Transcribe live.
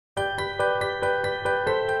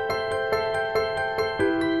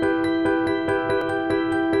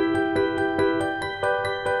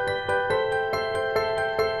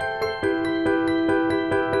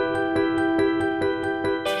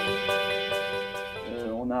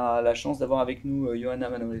on a la chance d'avoir avec nous Ioana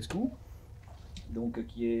Manolescu, donc,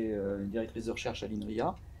 qui est directrice de recherche à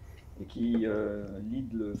l'INRIA et qui,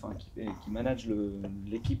 qui manage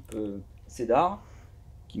l'équipe CEDAR,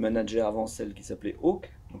 qui manageait avant celle qui s'appelait Hawk,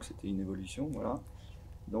 donc c'était une évolution, voilà.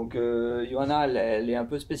 Donc Ioana, elle est un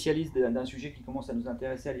peu spécialiste d'un sujet qui commence à nous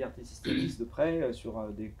intéresser à l'IRT SystemX de près, sur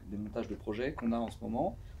des montages de projets qu'on a en ce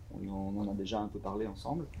moment. On en a déjà un peu parlé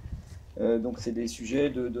ensemble. Donc c'est des sujets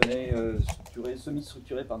de données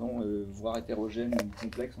semi-structurées, voire hétérogènes ou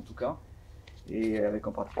complexes en tout cas, et avec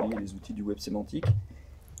en particulier les outils du web sémantique.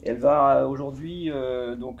 Elle va aujourd'hui,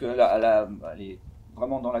 elle est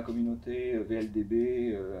vraiment dans la communauté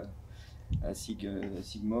VLDB,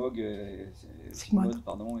 Sigmod, et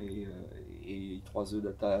 3E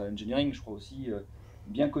Data Engineering, je crois aussi,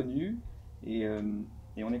 bien connue. Et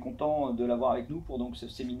on est content de l'avoir avec nous pour donc, ce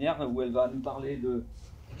séminaire où elle va nous parler de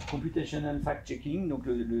Computational Fact-Checking, donc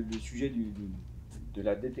le sujet de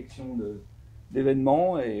la détection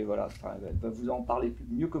d'événements. Et voilà, elle va vous en parler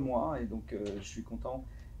mieux que moi. Et donc, je suis content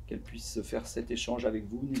qu'elle puisse faire cet échange avec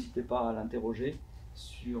vous. N'hésitez pas à l'interroger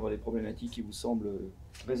sur les problématiques qui vous semblent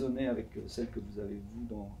résonner avec celles que vous avez vues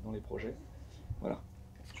dans les projets. Voilà,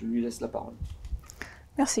 je lui laisse la parole.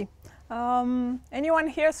 Merci. Anyone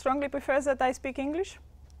here strongly prefers that I speak English?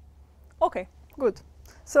 Okay, good.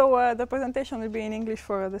 So the presentation will be in English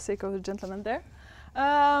for the sake of the gentleman there.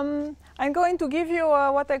 I'm going to give you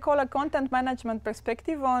what I call a content management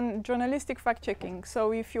perspective on journalistic fact-checking.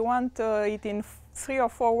 So if you want it in 3 or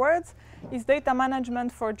 4 words, it's data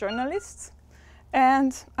management for journalists.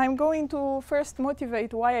 And I'm going to first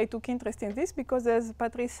motivate why I took interest in this, because as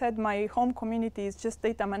Patrice said, my home community is just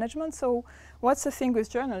data management. So what's the thing with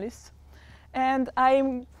journalists? And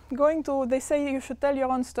I'm going to, they say you should tell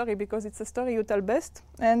your own story because it's a story you tell best.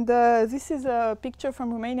 And this is a picture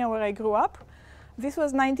from Romania where I grew up. This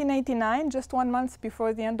was 1989, just 1 month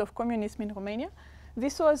before the end of communism in Romania.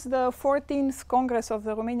 This was the 14th Congress of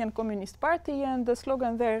the Romanian Communist Party, and the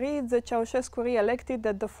slogan there reads, Ceausescu re-elected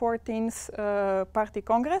at the 14th Party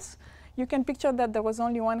Congress. You can picture that there was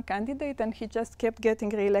only one candidate and he just kept getting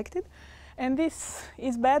re-elected. And this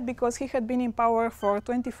is bad because he had been in power for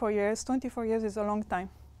 24 years. 24 years is a long time.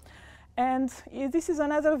 And this is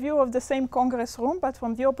another view of the same Congress room, but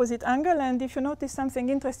from the opposite angle. And if you notice something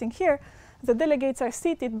interesting here, the delegates are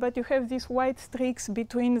seated, but you have these white streaks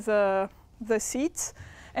between the seats.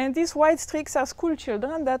 And these white streaks are school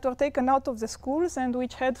children that were taken out of the schools and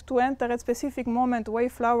which had to enter at a specific moment,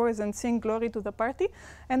 wave flowers and sing glory to the party.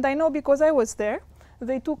 And I know because I was there.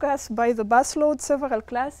 They took us by the busload, several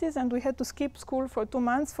classes, and we had to skip school for 2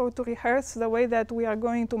 months to rehearse the way that we are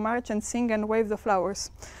going to march and sing and wave the flowers.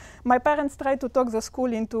 My parents tried to talk the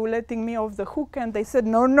school into letting me off the hook, and they said,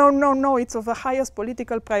 no, no, no, no, it's of the highest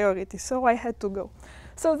political priority. So I had to go.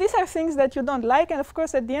 So these are things that you don't like, and of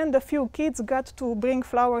course at the end a few kids got to bring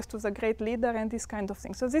flowers to the great leader and this kind of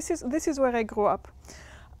thing. So this is where I grew up.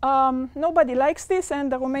 Nobody likes this,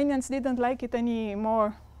 and the Romanians didn't like it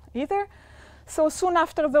anymore either. So soon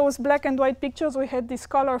after those black and white pictures, we had this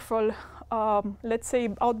colorful, let's say,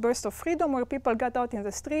 outburst of freedom where people got out in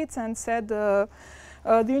the streets and said the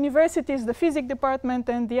universities, the physics department,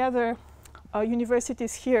 and the other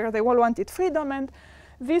universities here, they all wanted freedom, and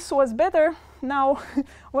this was better. Now,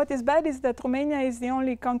 what is bad is that Romania is the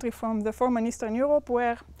only country from the former Eastern Europe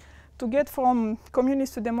where to get from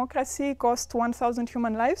communist to democracy cost 1,000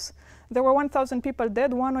 human lives. There were 1,000 people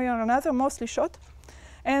dead, one way or another, mostly shot.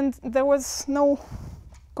 And there was no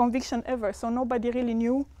conviction ever, so nobody really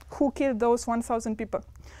knew who killed those 1,000 people.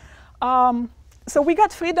 So we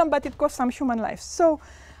got freedom, but it cost some human lives. So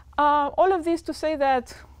all of this to say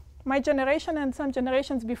that my generation and some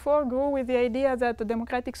generations before grew with the idea that a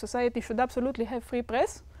democratic society should absolutely have free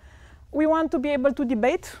press. We want to be able to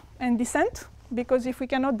debate and dissent, because if we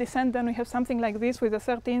cannot dissent, then we have something like this with the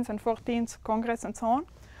 13th and 14th Congress and so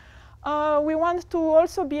on. We want to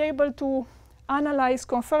also be able to analyze,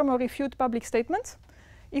 confirm, or refute public statements.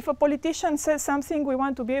 If a politician says something, we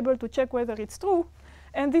want to be able to check whether it's true.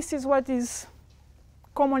 And this is what is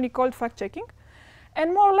commonly called fact-checking.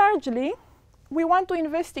 And more largely, we want to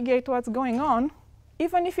investigate what's going on,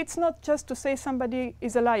 even if it's not just to say somebody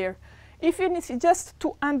is a liar. Even if it's just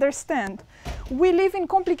to understand. We live in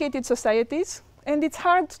complicated societies, and it's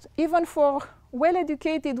hard even for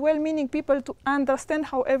well-educated, well-meaning people to understand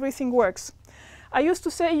how everything works. I used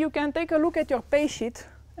to say you can take a look at your pay sheet,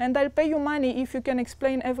 and I'll pay you money if you can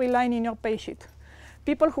explain every line in your pay sheet.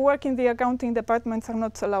 People who work in the accounting departments are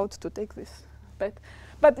not allowed to take this bet.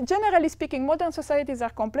 But generally speaking, modern societies are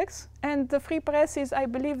complex, and the free press is, I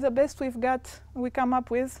believe, the best we come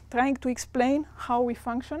up with, trying to explain how we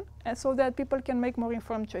function, and so that people can make more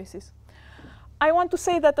informed choices. I want to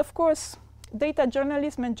say that, of course, data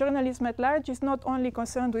journalism and journalism at large is not only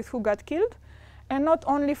concerned with who got killed, and not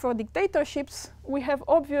only for dictatorships. We have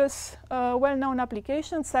obvious, well-known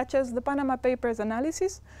applications, such as the Panama Papers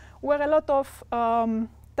analysis, where a lot of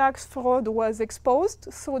tax fraud was exposed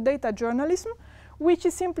through data journalism, which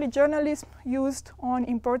is simply journalism used on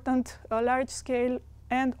important, large-scale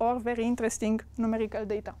and or very interesting numerical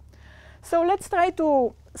data. So let's try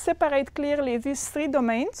to separate clearly these three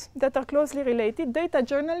domains that are closely related: data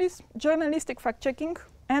journalism, journalistic fact-checking,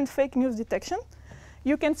 and fake news detection.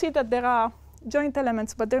 You can see that there are joint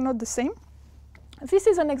elements, but they're not the same. This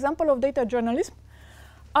is an example of data journalism,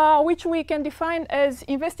 which we can define as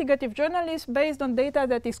investigative journalism based on data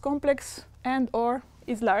that is complex and or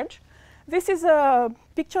is large. This is a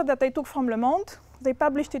picture that I took from Le Monde. They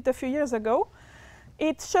published it a few years ago.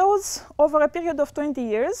 It shows, over a period of 20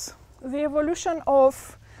 years, the evolution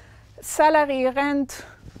of salary, rent,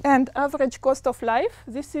 and average cost of life.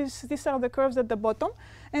 These are the curves at the bottom.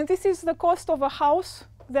 And this is the cost of a house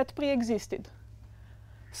that pre-existed.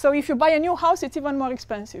 So if you buy a new house, it's even more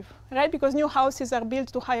expensive, right? Because new houses are built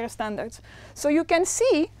to higher standards. So you can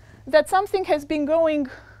see that something has been going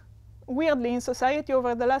weirdly in society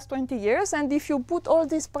over the last 20 years. And if you put all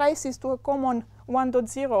these prices to a common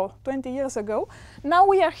 1.0 20 years ago, now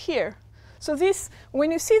we are here. So this,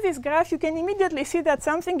 when you see this graph, you can immediately see that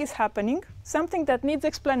something is happening, something that needs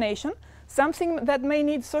explanation, something that may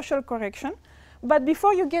need social correction. But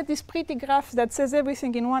before you get this pretty graph that says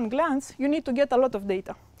everything in one glance, you need to get a lot of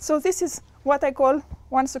data. So this is what I call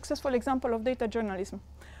one successful example of data journalism.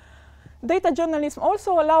 Data journalism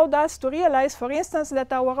also allowed us to realize, for instance,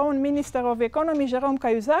 that our own Minister of Economy, Jérôme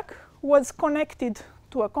Cahuzac, was connected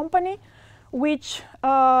to a company which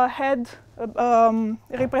had a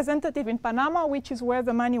representative in Panama, which is where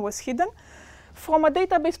the money was hidden. From a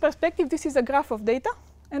database perspective, this is a graph of data.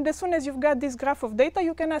 And as soon as you've got this graph of data,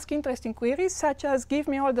 you can ask interesting queries, such as give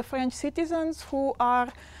me all the French citizens who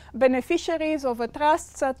are beneficiaries of a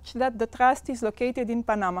trust such that the trust is located in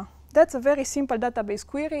Panama. That's a very simple database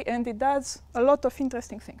query, and it does a lot of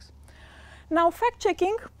interesting things. Now,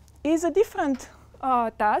 fact-checking is a different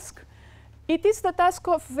task. It is the task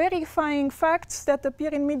of verifying facts that appear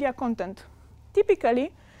in media content.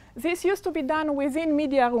 Typically, this used to be done within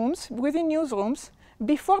media rooms, within newsrooms,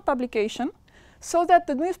 before publication, so that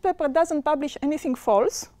the newspaper doesn't publish anything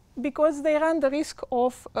false, because they run the risk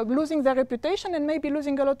of losing their reputation and maybe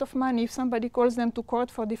losing a lot of money if somebody calls them to court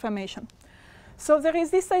for defamation. So there is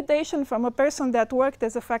this citation from a person that worked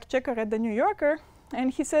as a fact checker at the New Yorker,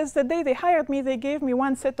 and he says, the day they hired me, they gave me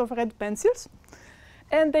one set of red pencils,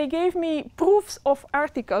 and they gave me proofs of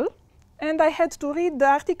article, and I had to read the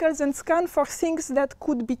articles and scan for things that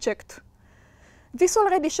could be checked. This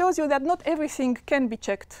already shows you that not everything can be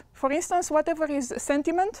checked. For instance, whatever is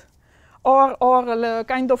sentiment or a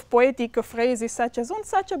kind of poetic phrases such as, on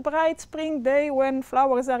such a bright spring day when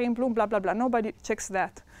flowers are in bloom, blah, blah, blah. Nobody checks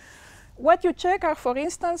that. What you check are, for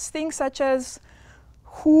instance, things such as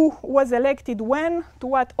who was elected when, to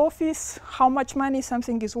what office, how much money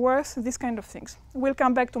something is worth, these kind of things. We'll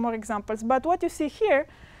come back to more examples. But what you see here,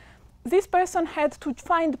 this person had to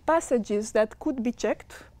find passages that could be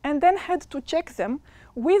checked and then had to check them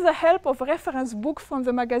with the help of reference books from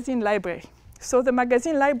the magazine library. So the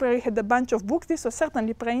magazine library had a bunch of books. This was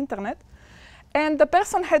certainly pre-internet. And the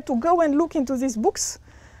person had to go and look into these books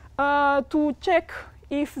to check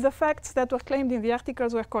if the facts that were claimed in the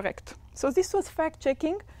articles were correct. So this was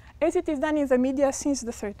fact-checking as it is done in the media since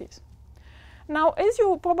the 30s. Now, as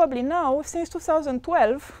you probably know, since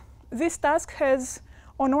 2012, this task has,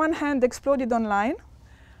 on one hand, exploded online,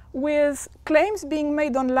 with claims being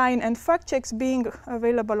made online and fact checks being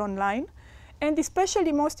available online. And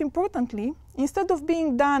especially, most importantly, instead of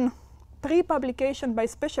being done pre-publication by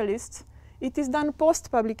specialists, it is done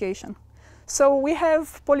post-publication. So we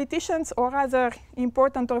have politicians or other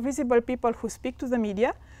important or visible people who speak to the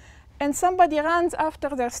media, and somebody runs after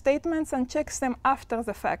their statements and checks them after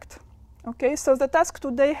the fact. Okay, so the task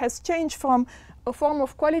today has changed from a form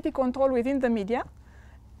of quality control within the media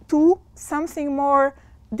to something more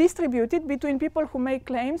distributed between people who make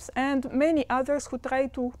claims and many others who try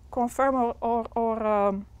to confirm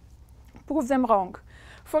or prove them wrong.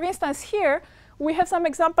 For instance, here we have some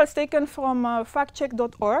examples taken from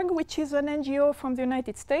factcheck.org, which is an NGO from the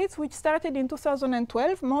United States, which started in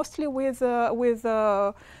 2012, mostly with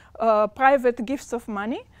private gifts of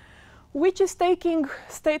money, which is taking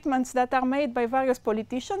statements that are made by various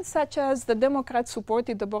politicians, such as the Democrats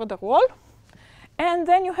supported the border wall. And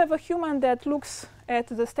then you have a human that looks at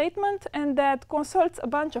the statement and that consults a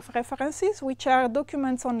bunch of references, which are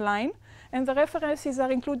documents online. And the references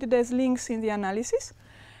are included as links in the analysis.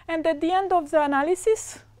 And at the end of the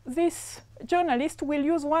analysis, this journalist will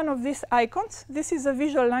use one of these icons. This is a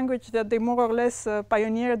visual language that they more or less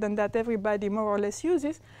pioneered and that everybody more or less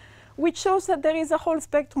uses, which shows that there is a whole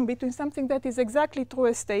spectrum between something that is exactly true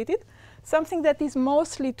as stated, something that is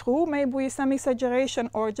mostly true, maybe with some exaggeration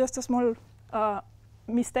or just a small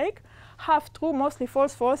mistake, half true, mostly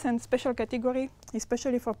false, false, and special category,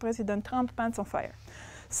 especially for President Trump, pants on fire.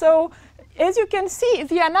 So as you can see,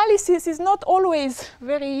 the analysis is not always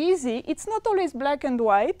very easy. It's not always black and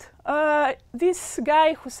white. This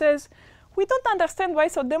guy who says, we don't understand why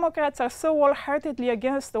so Democrats are so wholeheartedly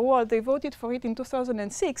against the wall. They voted for it in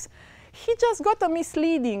 2006. He just got a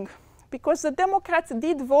misleading, because the Democrats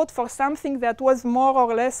did vote for something that was more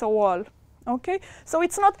or less a wall. Okay? So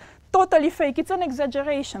it's not totally fake. It's an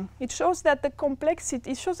exaggeration. It shows that the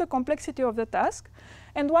complexity, it shows the complexity of the task.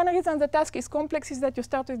 And one reason the task is complex is that you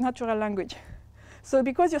start with natural language. So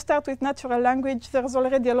because you start with natural language, there's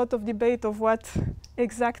already a lot of debate of what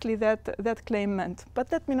exactly that claim meant.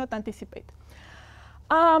 But let me not anticipate.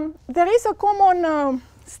 There is a common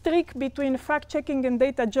streak between fact-checking and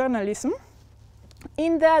data journalism,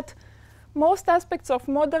 in that most aspects of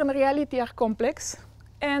modern reality are complex,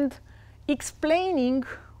 and explaining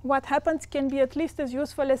what happens can be at least as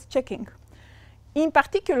useful as checking. In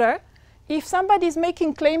particular, if somebody is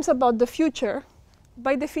making claims about the future,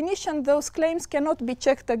 by definition, those claims cannot be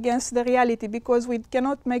checked against the reality, because we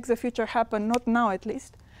cannot make the future happen, not now at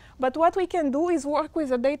least. But what we can do is work with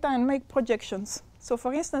the data and make projections. So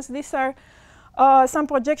for instance, these are some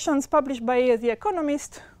projections published by The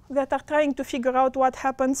Economist that are trying to figure out what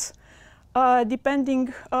happens what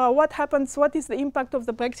is the impact of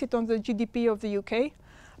the Brexit on the GDP of the UK,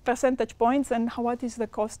 percentage points, and what is the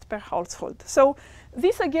cost per household. So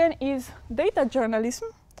this again is data journalism.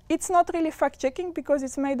 It's not really fact-checking because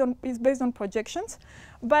it's based on projections,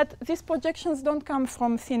 but these projections don't come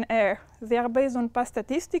from thin air. They are based on past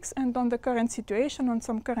statistics and on the current situation, on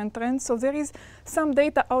some current trends. So there is some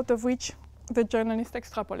data out of which the journalists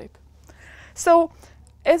extrapolate. So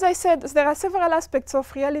as I said, there are several aspects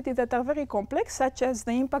of reality that are very complex, such as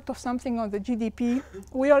the impact of something on the GDP.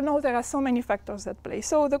 We all know there are so many factors that play.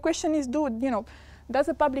 So the question is, does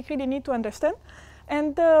the public really need to understand?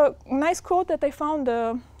 And a nice quote that I found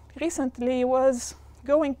recently was,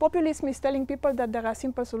 going populism is telling people that there are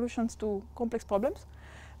simple solutions to complex problems.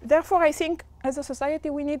 Therefore, I think as a society,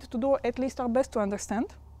 we need to do at least our best to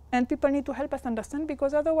understand. And people need to help us understand,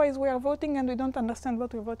 because otherwise we are voting and we don't understand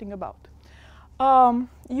what we're voting about.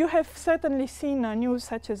 You have certainly seen news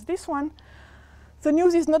such as this one. The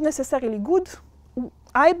news is not necessarily good.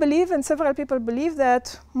 I believe, and several people believe,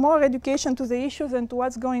 that more education to the issues and to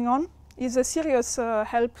what's going on is a serious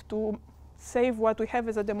help to save what we have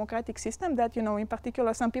as a democratic system that, in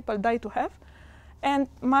particular, some people die to have. And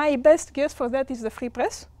my best guess for that is the free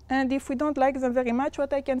press. And if we don't like them very much,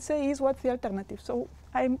 what I can say is, what's the alternative? So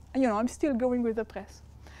I'm still going with the press.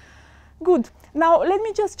 Good. Now, let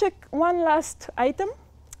me just check one last item,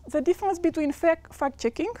 the difference between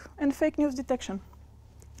fact-checking and fake news detection.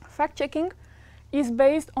 Fact-checking is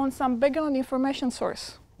based on some background information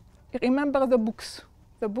source. Remember the books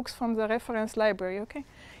from the reference library, okay?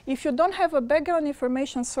 If you don't have a background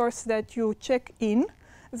information source that you check in,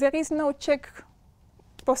 there is no check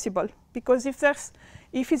possible, because if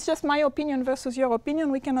it's just my opinion versus your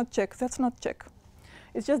opinion, we cannot check. That's not check.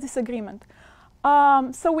 It's just disagreement.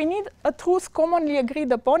 So we need a truth commonly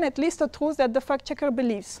agreed upon, at least a truth that the fact-checker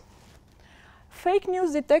believes. Fake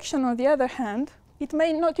news detection, on the other hand, it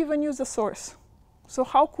may not even use a source. So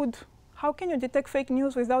how can you detect fake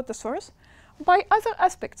news without a source? By other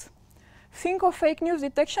aspects. Think of fake news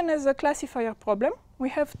detection as a classifier problem. We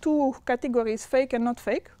have two categories, fake and not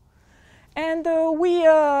fake. And we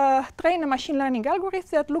train a machine learning algorithm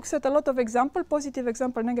that looks at a lot of examples, positive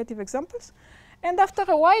examples, negative examples. And after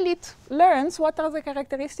a while, it learns what are the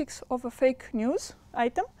characteristics of a fake news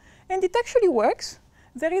item. And it actually works.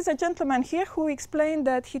 There is a gentleman here who explained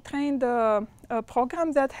that he trained a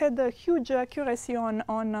program that had a huge accuracy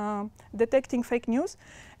on detecting fake news.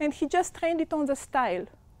 And he just trained it on the style.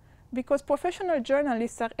 Because professional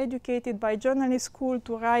journalists are educated by journalist school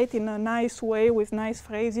to write in a nice way with nice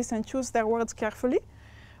phrases and choose their words carefully.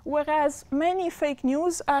 Whereas many fake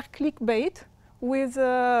news are clickbait with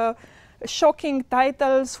shocking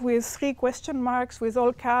titles, with 3 question marks, with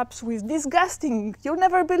all caps, with disgusting, you'll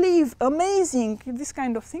never believe, amazing, these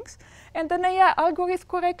kind of things. And an AI algorithm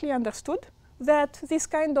correctly understood that this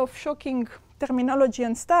kind of shocking terminology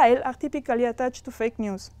and style are typically attached to fake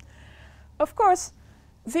news. Of course,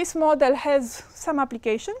 this model has some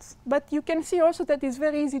applications, but you can see also that it's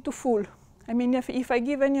very easy to fool. I mean, if I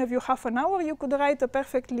give any of you half an hour, you could write a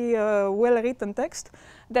perfectly well-written text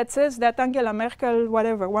that says that Angela Merkel,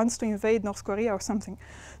 whatever, wants to invade North Korea or something.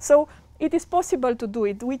 So it is possible to do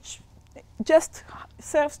it, which just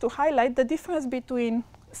serves to highlight the difference between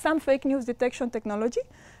some fake news detection technology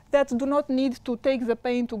that do not need to take the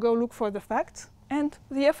pain to go look for the facts and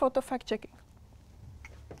the effort of fact-checking.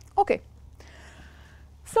 Okay.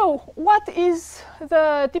 So what is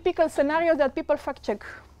the typical scenario that people fact-check?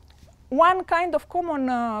 One kind of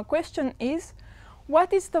common question is,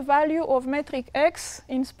 what is the value of metric x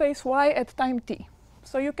in space y at time t?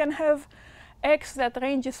 So you can have x that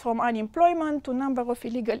ranges from unemployment to number of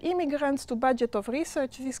illegal immigrants to budget of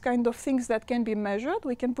research, these kind of things that can be measured.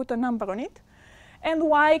 We can put a number on it. And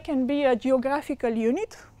y can be a geographical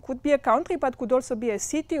unit, could be a country, but could also be a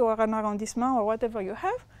city or an arrondissement or whatever you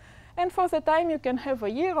have. And for the time, you can have a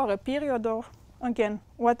year or a period or, again,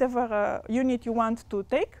 whatever unit you want to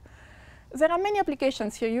take. There are many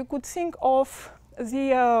applications here. You could think of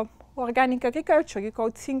the organic agriculture. You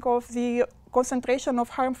could think of the concentration of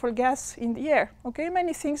harmful gas in the air. Okay,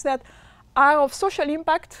 many things that are of social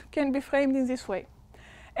impact can be framed in this way.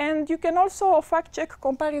 And you can also fact-check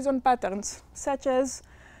comparison patterns, such as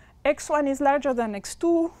x1 is larger than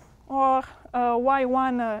x2, or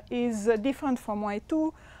y1 is different from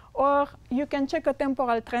y2, or you can check a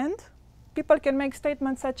temporal trend. People can make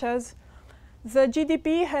statements such as, the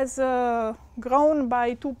GDP has grown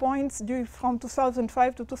by 2 points from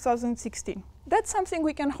 2005 to 2016. That's something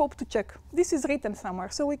we can hope to check. This is written somewhere,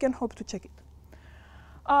 so we can hope to check it.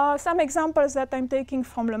 Some examples that I'm taking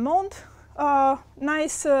from Le Monde.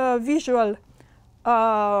 Nice visual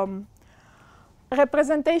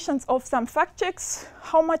representations of some fact checks.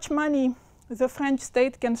 How much money the French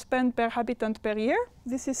state can spend per habitant per year.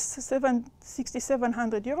 This is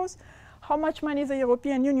 6,700 euros. How much money the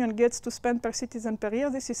European Union gets to spend per citizen per year.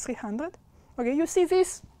 This is 300. Okay, you see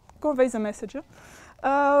this conveys a message.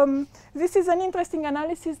 This is an interesting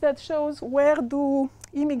analysis that shows where do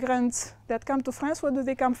immigrants that come to France, where do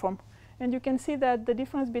they come from? And you can see that the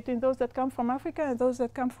difference between those that come from Africa and those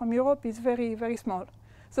that come from Europe is very, very small.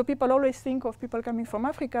 So people always think of people coming from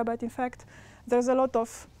Africa, but in fact, there's a lot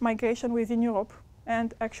of migration within Europe,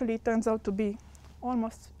 and actually it turns out to be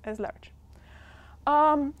almost as large.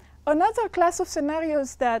 Another class of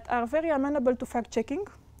scenarios that are very amenable to fact-checking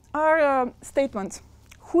are statements.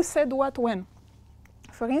 Who said what when?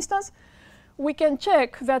 For instance, we can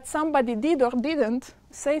check that somebody did or didn't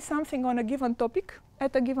say something on a given topic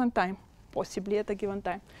at a given time, possibly at a given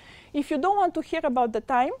time. If you don't want to hear about the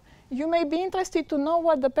time, you may be interested to know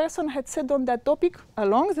what the person had said on that topic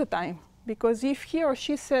along the time, because if he or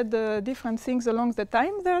she said different things along the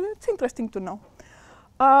time, then it's interesting to know.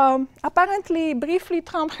 Apparently, briefly,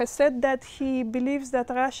 Trump has said that he believes that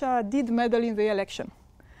Russia did meddle in the election.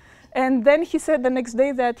 And then he said the next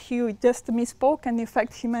day that he just misspoke, and in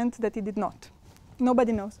fact, he meant that he did not.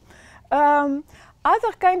 Nobody knows.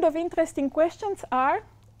 Other kind of interesting questions are,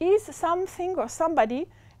 is something or somebody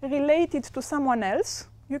related to someone else?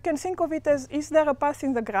 You can think of it as, is there a path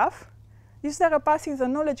in the graph? Is there a path in the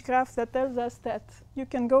knowledge graph that tells us that you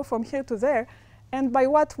can go from here to there? And by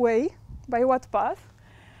what way? By what path?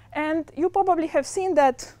 And you probably have seen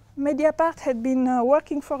that Mediapart had been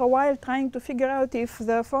working for a while trying to figure out if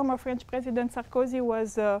the former French President Sarkozy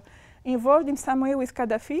was involved in some way with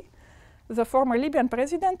Gaddafi, the former Libyan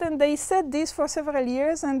president, and they said this for several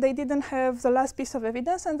years, and they didn't have the last piece of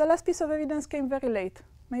evidence, and the last piece of evidence came very late,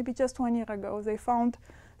 maybe just 1 year ago. They found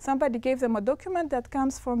somebody gave them a document that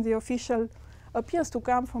comes from the official, appears to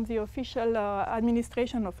come from the official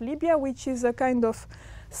administration of Libya, which is a kind of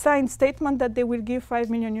signed statement that they will give 5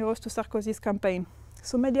 million euros to Sarkozy's campaign.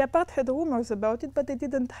 So Mediapart had rumors about it, but they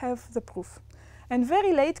didn't have the proof. And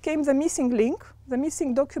very late came the missing link, the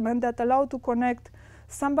missing document that allowed to connect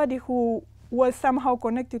somebody who was somehow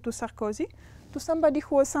connected to Sarkozy to somebody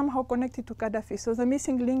who was somehow connected to Gaddafi. So the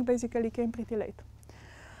missing link basically came pretty late.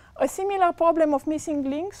 A similar problem of missing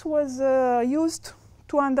links was used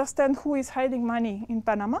to understand who is hiding money in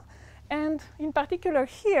Panama. And in particular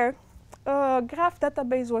here, a graph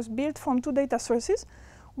database was built from 2 data sources.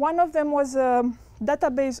 One of them was a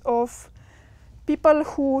database of people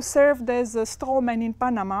who served as strawmen in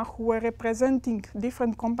Panama, who were representing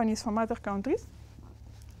different companies from other countries.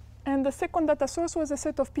 And the second data source was a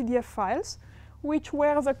set of PDF files, which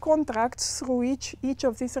were the contracts through which each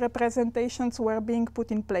of these representations were being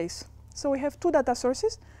put in place. So we have 2 data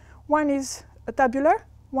sources. One is tabular,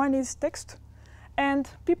 one is text. And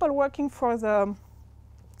people working for the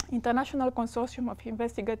International Consortium of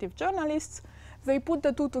Investigative Journalists, they put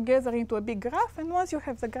the 2 together into a big graph, and once you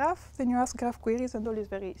have the graph, then you ask graph queries, and all is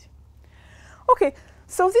very easy. Okay,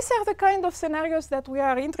 So these are the kind of scenarios that we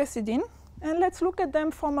are interested in, and let's look at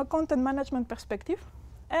them from a content management perspective.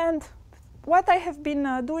 And what I have been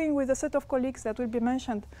doing with a set of colleagues that will be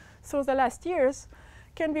mentioned through the last years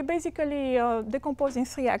can be basically decomposed in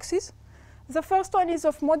 3 axes. The first one is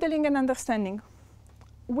of modeling and understanding.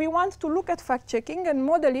 We want to look at fact-checking and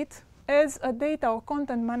model it as a data or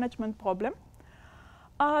content management problem.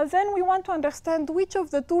 Then we want to understand which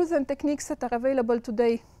of the tools and techniques that are available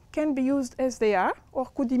today can be used as they are or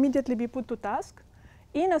could immediately be put to task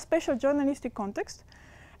in a special journalistic context.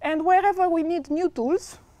 And wherever we need new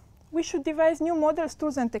tools, we should devise new models,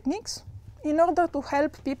 tools, and techniques in order to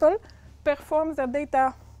help people perform their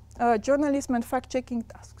data journalism and fact-checking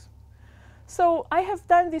tasks. So I have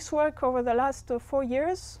done this work over the last 4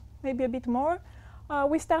 years, maybe a bit more.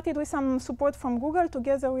 We started with some support from Google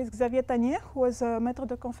together with Xavier Tanier, who was a maître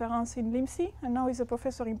de conférence in LIMSI, and now is a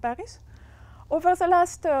professor in Paris. Over the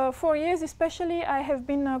last 4 years especially, I have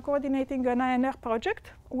been coordinating an INR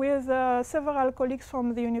project with several colleagues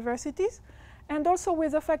from the universities, and also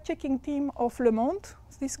with the fact-checking team of Le Monde.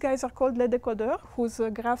 These guys are called Les Décodeurs, whose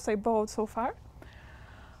graphs I borrowed so far.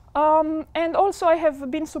 And also I have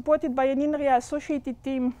been supported by an INRIA associated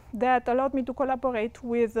team that allowed me to collaborate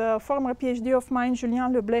with a former PhD of mine,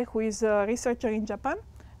 Julien Leblay, who is a researcher in Japan,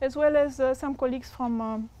 as well as some colleagues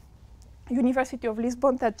from University of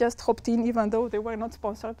Lisbon that just hopped in even though they were not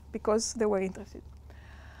sponsored because they were interested.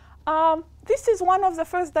 This is one of the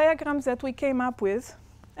first diagrams that we came up with,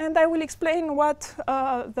 and I will explain what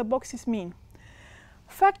the boxes mean.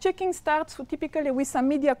 Fact-checking starts typically with some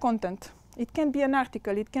media content. It can be an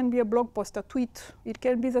article, it can be a blog post, a tweet, it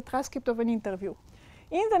can be the transcript of an interview.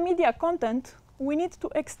 In the media content, we need to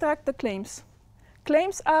extract the claims.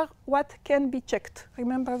 Claims are what can be checked.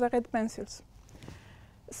 Remember the red pencils.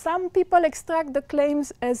 Some people extract the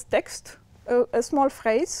claims as text, a small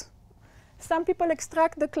phrase. Some people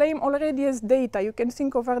extract the claim already as data. You can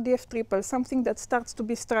think of RDF triple, something that starts to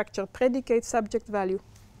be structured, predicate, subject, value.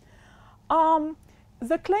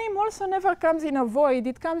 The claim also never comes in a void,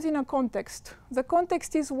 it comes in a context. The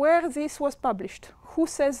context is where this was published. Who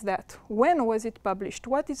says that? When was it published?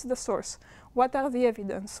 What is the source? What are the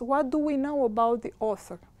evidence? What do we know about the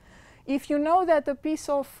author? If you know that a piece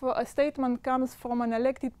of a statement comes from an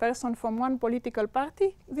elected person from one political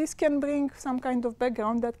party, this can bring some kind of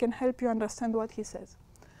background that can help you understand what he says.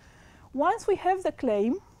 Once we have the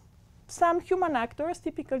claim, some human actors,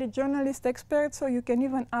 typically journalist experts, or you can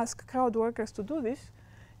even ask crowd workers to do this,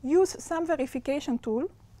 use some verification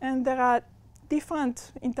tool, and there are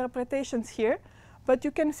different interpretations here, but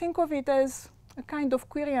you can think of it as a kind of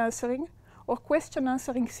query answering or question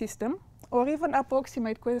answering system, or even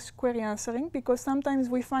approximate query answering, because sometimes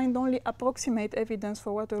we find only approximate evidence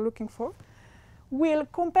for what we're looking for. We'll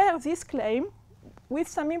compare this claim with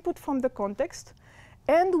some input from the context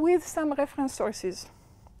and with some reference sources.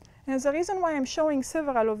 And the reason why I'm showing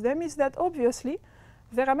several of them is that obviously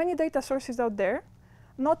there are many data sources out there.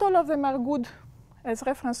 Not all of them are good as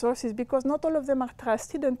reference sources because not all of them are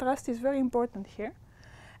trusted, and trust is very important here.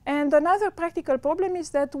 And another practical problem is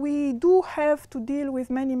that we do have to deal with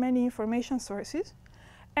many, many information sources.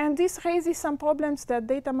 And this raises some problems that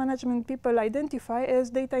data management people identify as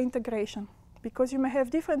data integration, because you may have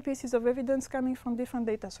different pieces of evidence coming from different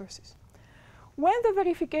data sources. When the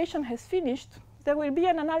verification has finished, there will be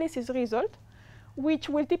an analysis result, which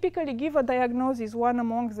will typically give a diagnosis, one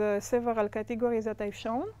among the several categories that I've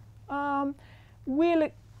shown. We'll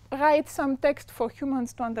write some text for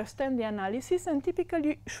humans to understand the analysis, and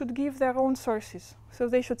typically should give their own sources. So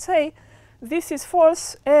they should say, this is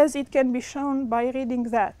false as it can be shown by reading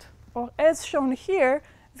that, or as shown here,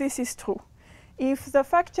 this is true. If the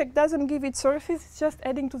fact check doesn't give its sources, it's just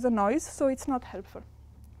adding to the noise, so it's not helpful.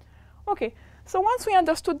 Okay, so once we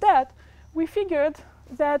understood that, we figured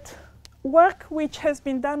that work which has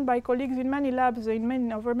been done by colleagues in many labs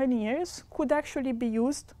over many years could actually be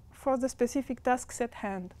used for the specific tasks at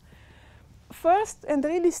hand. First, and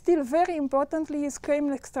really still very importantly, is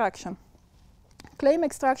claim extraction. Claim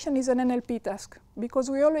extraction is an NLP task because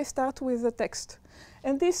we always start with the text.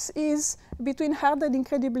 And this is between hard and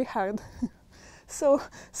incredibly hard. So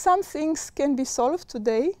some things can be solved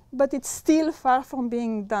today, but it's still far from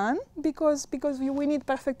being done because we need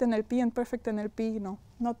perfect NLP, and perfect NLP, you know,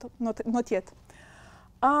 not yet.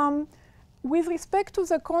 With respect to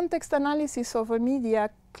the context analysis of a media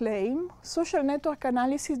claim, social network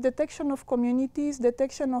analysis, detection of communities,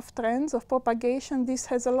 detection of trends, of propagation, this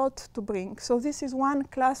has a lot to bring. So this is one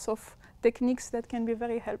class of techniques that can be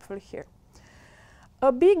very helpful here.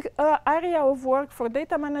 A big area of work for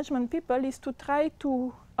data management people is to try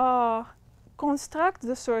to construct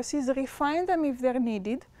the sources, refine them if they're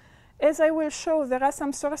needed, as I will show, there are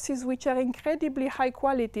some sources which are incredibly high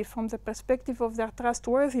quality from the perspective of their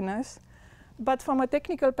trustworthiness, but from a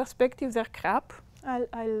technical perspective, they're crap.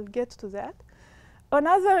 I'll get to that.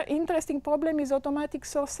 Another interesting problem is automatic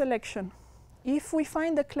source selection. If we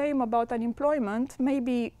find a claim about unemployment,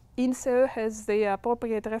 maybe INSEE has the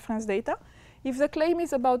appropriate reference data. If the claim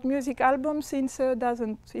is about music albums, INSEE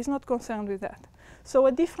is not concerned with that. So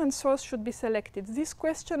a different source should be selected. This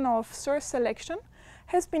question of source selection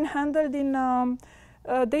has been handled in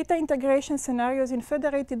data integration scenarios in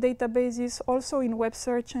federated databases, also in web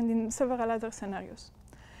search and in several other scenarios.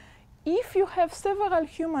 If you have several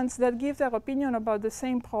humans that give their opinion about the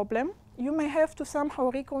same problem, you may have to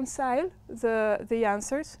somehow reconcile the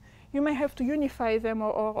answers. You may have to unify them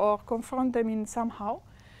or confront them in somehow.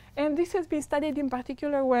 And this has been studied in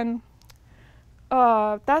particular when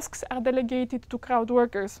tasks are delegated to crowd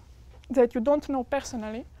workers that you don't know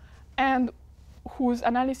personally and whose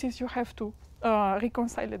analysis you have to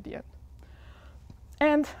reconcile at the end.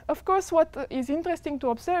 And of course, what is interesting to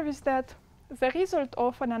observe is that the result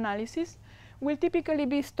of an analysis will typically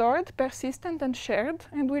be stored, persistent, and shared,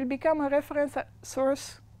 and will become a reference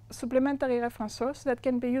source, supplementary reference source that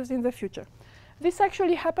can be used in the future. This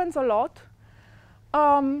actually happens a lot.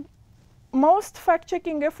 Most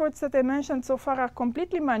fact-checking efforts that I mentioned so far are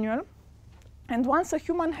completely manual. And once a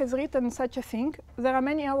human has written such a thing, there are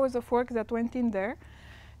many hours of work that went in there.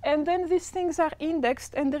 And then these things are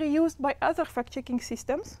indexed and reused by other fact-checking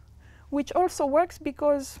systems, which also works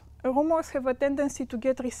because rumors have a tendency to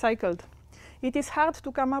get recycled. It is hard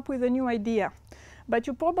to come up with a new idea. But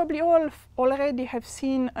you probably all already have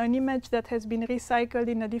seen an image that has been recycled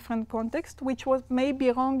in a different context, which was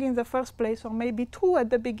maybe wrong in the first place, or maybe true at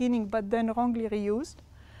the beginning, but then wrongly reused.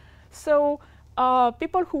 So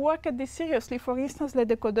people who work at this seriously, for instance, Les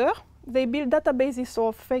Décodeurs, they build databases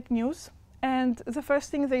of fake news. And the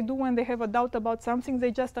first thing they do when they have a doubt about something,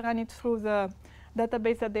 they just run it through the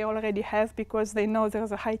database that they already have, because they know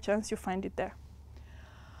there's a high chance you find it there.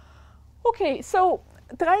 OK, so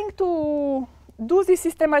trying to do this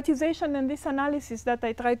systematization and this analysis that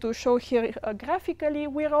I try to show here graphically,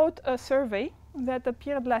 we wrote a survey that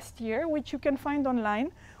appeared last year, which you can find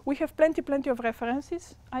online. We have plenty of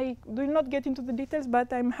references. I will not get into the details,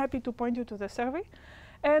 but I'm happy to point you to the survey.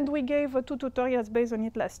 And we gave 2 tutorials based on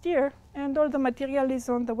it last year. And all the material is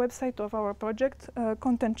on the website of our project,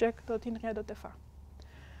 contentcheck.inria.fr.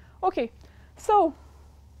 OK, so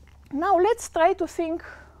now let's try to think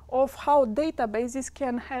of how databases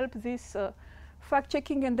can help this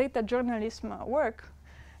fact-checking and data journalism work.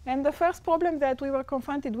 And the first problem that we were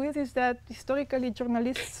confronted with is that historically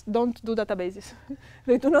journalists don't do databases.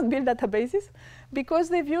 They do not build databases because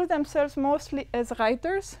they view themselves mostly as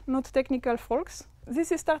writers, not technical folks.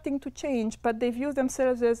 This is starting to change, but they view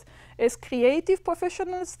themselves as creative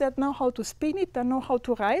professionals that know how to spin it and know how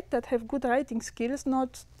to write, that have good writing skills,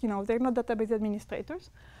 not, they're not database administrators.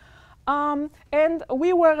 And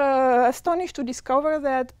we were astonished to discover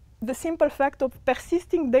that the simple fact of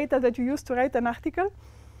persisting data that you use to write an article,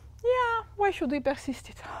 yeah, why should we persist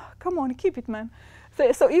it? Come on, keep it, man.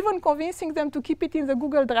 So even convincing them to keep it in the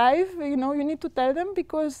Google Drive, you need to tell them,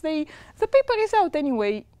 because the paper is out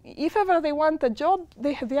anyway. If ever they want a job,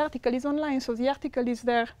 the article is online, so the article is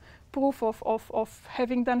their proof of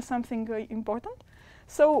having done something important.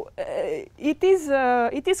 So it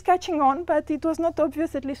is catching on, but it was not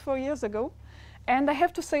obvious at least 4 years ago. And I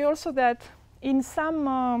have to say also that in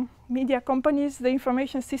some media companies, the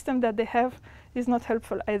information system that they have is not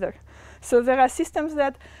helpful either. So there are systems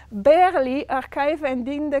that barely archive and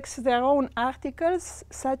index their own articles,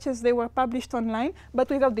 such as they were published online, but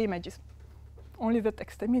without the images, only the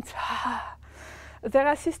text. I mean, there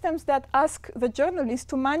are systems that ask the journalist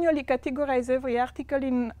to manually categorize every article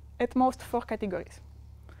in at most 4 categories.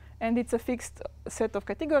 And it's a fixed set of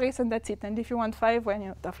categories, and that's it. And if you want 5,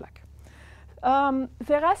 well, tough luck.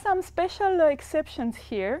 There are some special exceptions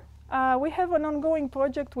here. We have an ongoing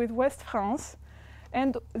project with West France.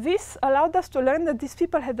 And this allowed us to learn that these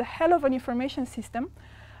people had a hell of an information system.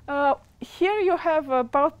 Here you have a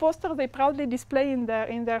poster they proudly display in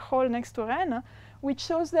their hall next to Rennes, which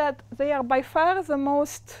shows that they are by far the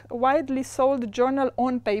most widely sold journal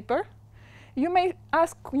on paper. You may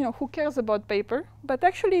ask, who cares about paper? But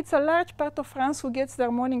actually, it's a large part of France who gets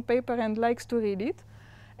their morning paper and likes to read it.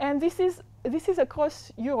 And this is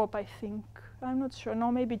across Europe, I think. I'm not sure.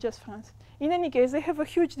 No, maybe just France. In any case, they have a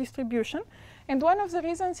huge distribution. And one of the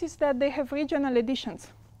reasons is that they have regional editions.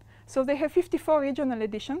 So they have 54 regional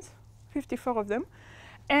editions, 54 of them.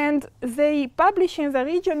 And they publish in the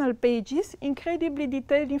regional pages incredibly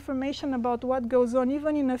detailed information about what goes on,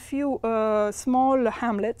 even in a few small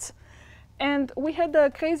hamlets. And we had a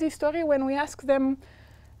crazy story when we asked them,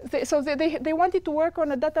 they wanted to work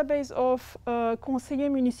on a database of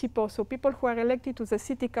conseillers municipaux, so people who are elected to the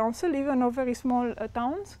city council, even of very small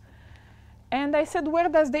towns. And I said, where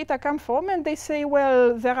does data come from? And they say,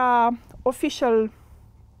 well, there are official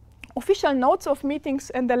notes of meetings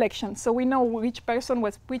and elections. So we know which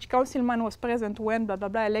councilman was present when, blah, blah,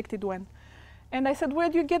 blah, elected when. And I said, where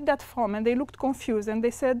do you get that from? And they looked confused. And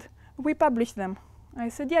they said, we publish them. I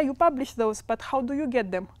said, yeah, you publish those, but how do you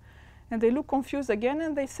get them? And they looked confused again.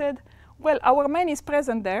 And they said, well, our man is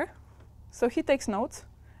present there. So he takes notes.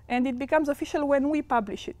 And it becomes official when we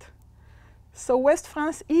publish it. So West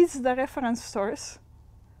France is the reference source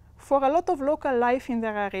for a lot of local life in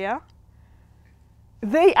their area.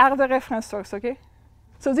 They are the reference source, okay?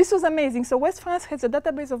 So this was amazing. So West France has a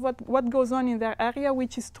database of what goes on in their area,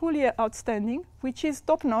 which is truly outstanding, which is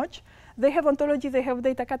top-notch. They have ontology, they have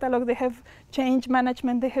data catalog, they have change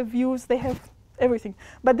management, they have views, they have everything.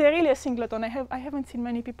 But they're really a singleton. I haven't seen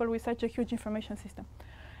many people with such a huge information system.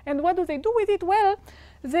 And what do they do with it? Well,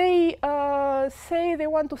 they say they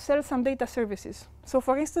want to sell some data services. So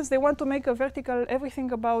for instance, they want to make a vertical,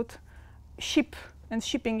 everything about ship and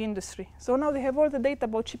shipping industry. So now they have all the data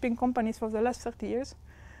about shipping companies for the last 30 years.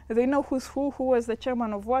 They know who's who was the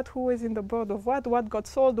chairman of what, who was in the board of what got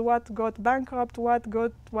sold, what got bankrupt, what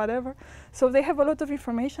got whatever. So they have a lot of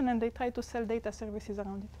information and they try to sell data services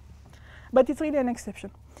around it. But it's really an exception.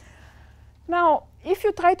 Now, if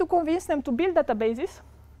you try to convince them to build databases,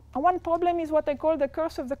 one problem is what I call the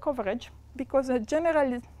curse of the coverage, because a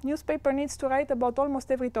general newspaper needs to write about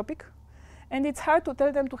almost every topic, and it's hard to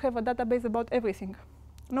tell them to have a database about everything.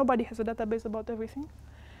 Nobody has a database about everything.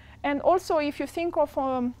 And also, if you think of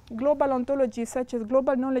global ontologies, such as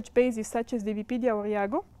global knowledge bases, such as the Wikipedia or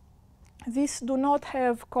Iago, these do not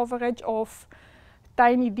have coverage of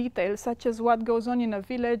tiny details, such as what goes on in a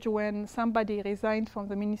village when somebody resigned from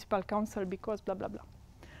the municipal council because blah, blah, blah.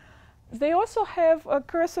 They also have a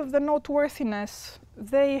curse of the noteworthiness.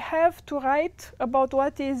 They have to write about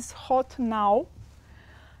what is hot now,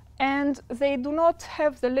 and they do not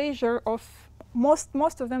have the leisure of,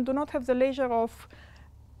 most of them do not have the leisure of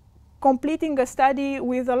completing a study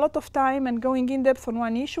with a lot of time and going in depth on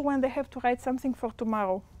one issue when they have to write something for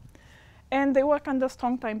tomorrow. And they work under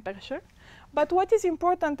strong time pressure. But what is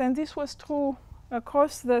important, and this was true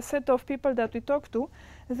across the set of people that we talked to,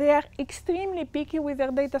 they are extremely picky with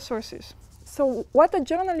their data sources. So what a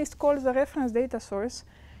journalist calls a reference data source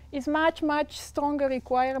is much, much stronger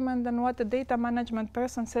requirement than what a data management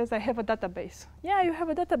person says, I have a database. Yeah, you have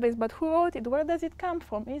a database, but who wrote it? Where does it come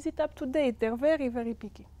from? Is it up to date? They're very, very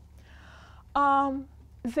picky.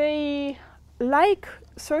 They like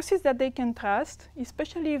sources that they can trust,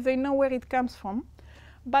 especially if they know where it comes from.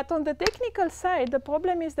 But on the technical side, the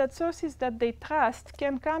problem is that sources that they trust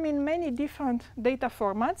can come in many different data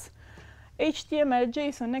formats, HTML,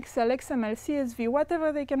 JSON, Excel, XML, CSV,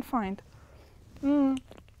 whatever they can find.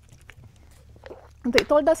 They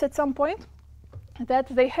told us at some point that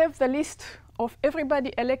they have the list of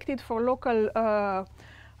everybody elected for local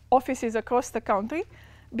offices across the country,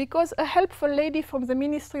 because a helpful lady from the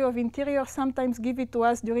Ministry of Interior sometimes gives it to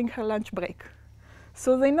us during her lunch break.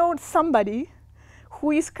 So they know somebody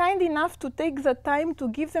who is kind enough to take the time to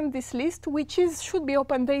give them this list, which should be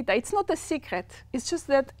open data. It's not a secret. It's just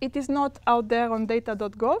that it is not out there on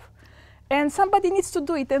data.gov. And somebody needs to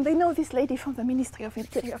do it. And they know this lady from the Ministry of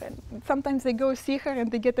Interior. And sometimes they go see her and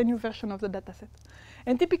they get a new version of the dataset.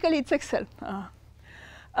 And typically it's Excel.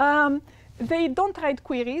 They don't write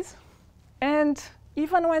queries. And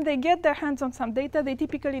even when they get their hands on some data, they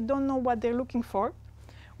typically don't know what they're looking for,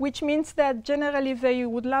 which means that generally they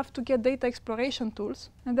would love to get data exploration tools,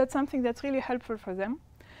 and that's something that's really helpful for them.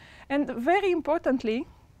 And very importantly,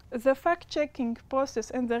 the fact-checking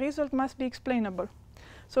process and the result must be explainable.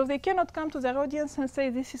 So they cannot come to their audience and say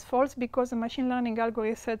this is false because the machine learning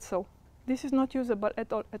algorithm said so. This is not usable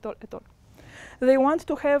at all, at all, at all. They want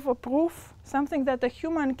to have a proof, something that a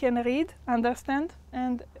human can read, understand,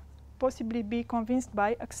 and possibly be convinced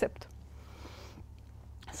by, accept.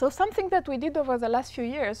 So something that we did over the last few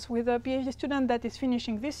years with a PhD student that is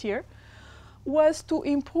finishing this year was to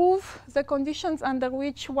improve the conditions under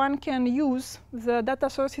which one can use the data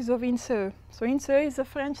sources of INSEE. So INSEE is a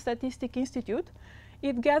French statistic institute.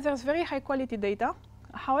 It gathers very high quality data.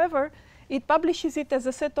 However, it publishes it as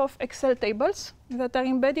a set of Excel tables that are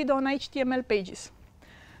embedded on HTML pages.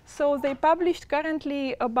 So they published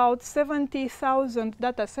currently about 70,000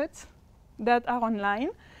 data sets that are online.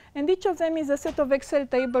 And each of them is a set of Excel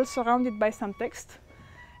tables surrounded by some text.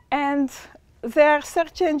 And their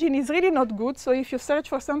search engine is really not good. So if you search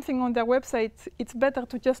for something on their website, it's better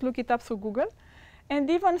to just look it up through Google. And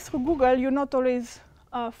even through Google, you not always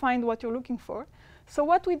find what you're looking for. So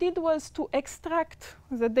what we did was to extract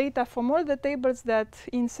the data from all the tables that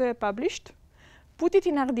INSEE published, put it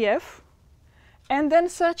in RDF, and then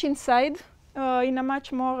search inside in a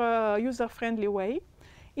much more user-friendly way.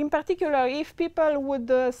 In particular, if people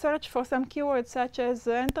would search for some keywords such as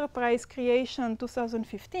enterprise creation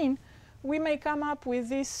 2015, we may come up with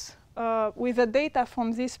this, with the data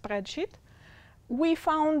from this spreadsheet. We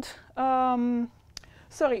found,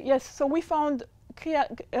 so we found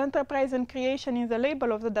enterprise and creation in the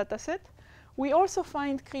label of the dataset. We also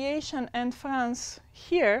find creation and France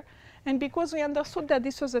here, and because we understood that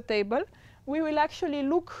this was a table, we will actually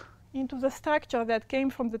look into the structure that came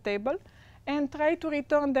from the table and try to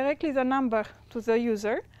return directly the number to the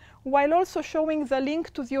user, while also showing the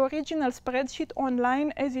link to the original spreadsheet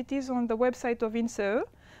online as it is on the website of INSEE,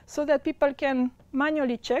 so that people can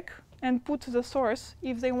manually check and put the source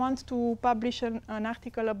if they want to publish an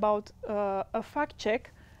article about a fact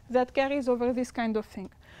check that carries over this kind of thing.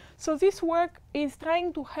 So this work is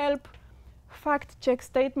trying to help fact check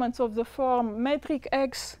statements of the form metric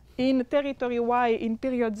X in territory Y in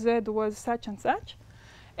period Z was such and such.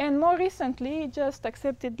 And more recently, just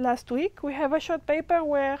accepted last week, we have a short paper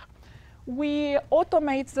where we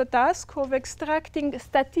automate the task of extracting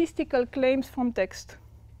statistical claims from text.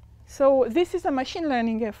 So this is a machine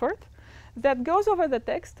learning effort that goes over the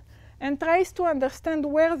text and tries to understand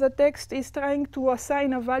where the text is trying to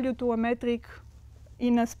assign a value to a metric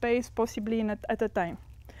in a space, possibly at a time.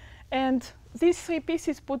 And these three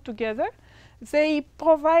pieces put together, they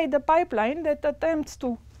provide a pipeline that attempts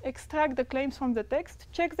to extract the claims from the text,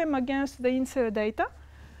 check them against the INSEE data,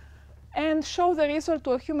 and show the result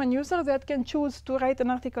to a human user that can choose to write an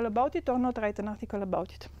article about it or not write an article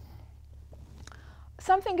about it.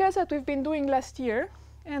 Something else that we've been doing last year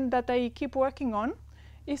and that I keep working on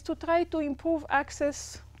is to try to improve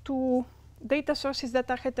access to data sources that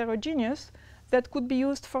are heterogeneous that could be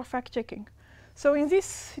used for fact-checking. So in this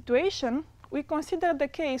situation, we consider the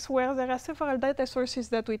case where there are several data sources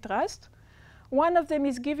that we trust. One of them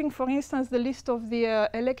is giving, for instance, the list of the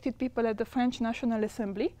elected people at the French National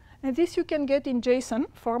Assembly. And this you can get in JSON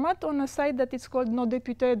format on a site that is called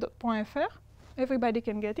nosdéputés.fr. Everybody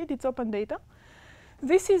can get it. It's open data.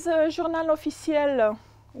 This is a Journal Officiel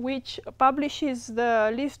which publishes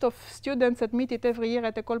the list of students admitted every year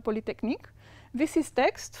at École Polytechnique. This is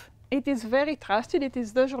text. It is very trusted. It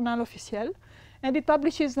is the Journal Officiel. And it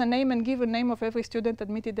publishes the name and given name of every student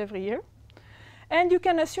admitted every year. And you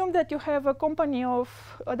can assume that you have a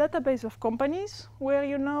database of companies where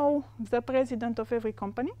you know the president of every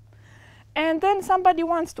company. And then somebody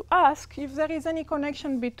wants to ask if there is any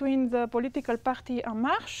connection between the political party En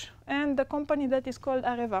Marche and the company that is called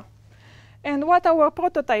Areva. And what our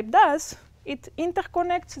prototype does, it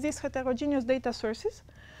interconnects these heterogeneous data sources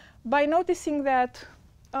by noticing that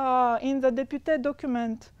in the député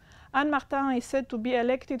document, Anne Martin is said to be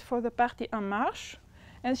elected for the party En Marche,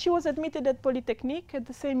 and she was admitted at Polytechnique at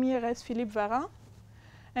the same year as Philippe Varin,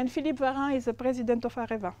 and Philippe Varin is the president of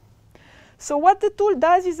Areva. So what the tool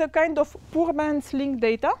does is a kind of poor man's linked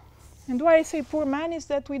data, and why I say poor man is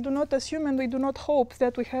that we do not assume and we do not hope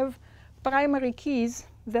that we have primary keys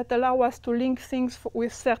that allow us to link things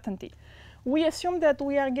with certainty. We assume that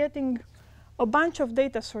we are getting a bunch of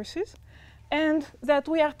data sources and that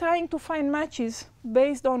we are trying to find matches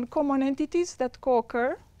based on common entities that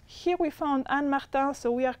co-occur. Here we found Anne Martin,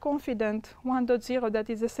 so we are confident 1.0 that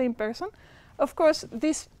is the same person. Of course,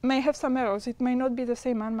 this may have some errors. It may not be the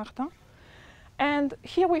same Anne Martin. And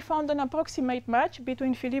here we found an approximate match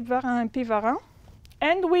between Philippe Varin and P. Varin.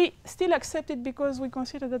 And we still accept it because we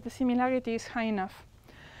consider that the similarity is high enough.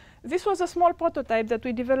 This was a small prototype that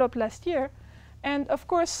we developed last year. And of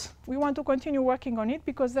course, we want to continue working on it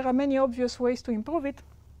because there are many obvious ways to improve it.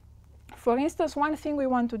 For instance, one thing we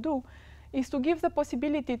want to do is to give the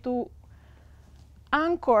possibility to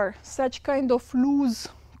anchor such kind of loose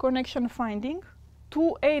connection finding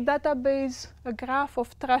to a database, a graph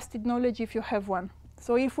of trusted knowledge if you have one.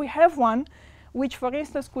 So if we have one, which for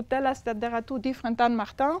instance could tell us that there are two different Anne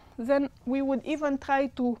Martin, then we would even try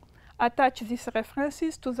to attach these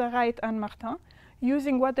references to the right Anne Martin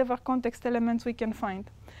using whatever context elements we can find.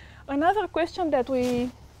 Another question that we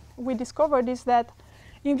discovered is that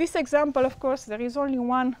in this example, of course, there is only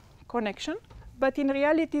one connection, but in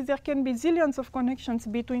reality there can be zillions of connections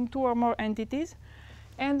between two or more entities.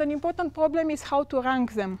 And an important problem is how to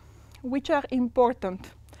rank them, which are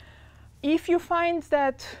important. If you find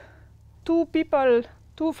that two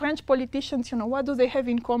French politicians, what do they have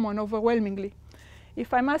in common overwhelmingly?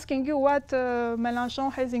 If I'm asking you what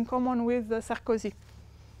Mélenchon has in common with Sarkozy,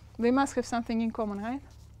 they must have something in common, right?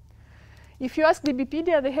 If you ask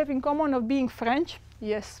Wikipedia, they have in common of being French.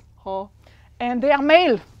 Yes. Oh. And they are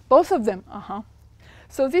male, both of them.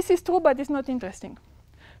 So this is true, but it's not interesting.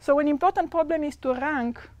 So an important problem is to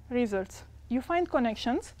rank results. You find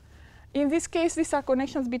connections. In this case, these are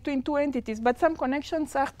connections between two entities, but some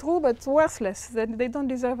connections are true but worthless, that they don't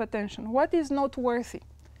deserve attention. What is noteworthy?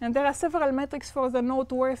 And there are several metrics for the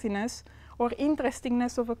noteworthiness or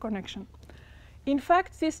interestingness of a connection. In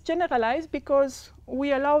fact, this generalized because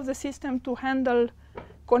we allow the system to handle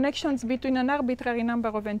connections between an arbitrary number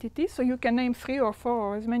of entities, so you can name 3 or 4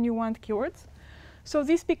 or as many you want keywords. So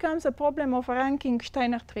this becomes a problem of ranking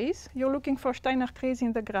Steiner trees. You're looking for Steiner trees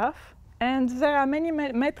in the graph, and there are many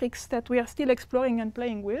metrics that we are still exploring and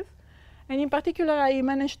playing with. And in particular, I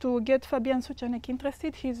managed to get Fabian Suchanek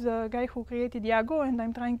interested. He's the guy who created Iago, and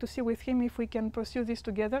I'm trying to see with him if we can pursue this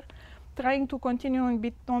together, trying to continue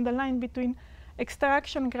on the line between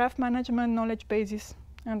extraction, graph management, knowledge bases,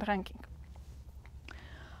 and ranking.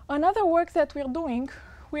 Another work that we're doing,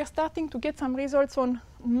 we're starting to get some results on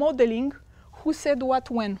modeling who said what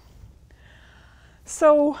when.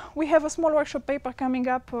 So we have a small workshop paper coming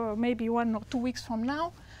up maybe 1 or 2 weeks from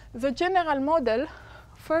now. The general model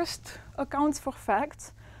first accounts for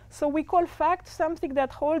facts. So we call fact something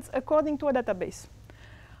that holds according to a database.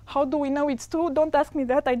 How do we know it's true? Don't ask me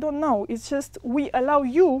that, I don't know. It's just we allow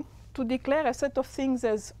you to declare a set of things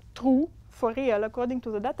as true, for real, according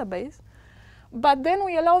to the database. But then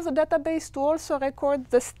we allow the database to also record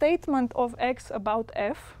the statement of X about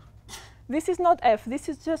F. This is not F, this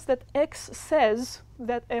is just that X says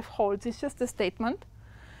that F holds, it's just a statement.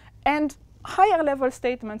 And higher level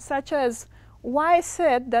statements such as Y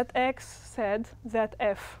said that X said that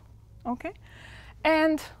F, okay?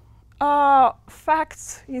 And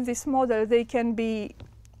facts in this model, they can be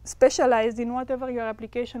specialized in whatever your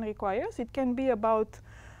application requires. It can be about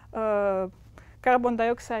carbon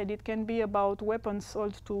dioxide, it can be about weapons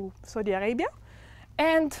sold to Saudi Arabia.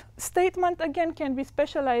 And statement, again, can be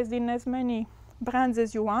specialized in as many brands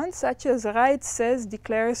as you want, such as writes, says,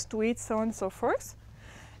 declares, tweets, so on and so forth.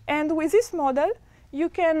 And with this model, you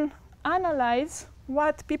can analyze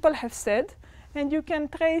what people have said, and you can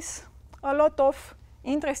trace a lot of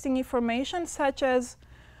interesting information, such as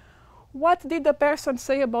what did the person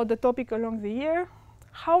say about the topic along the year?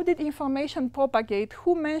 How did information propagate?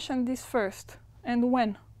 Who mentioned this first and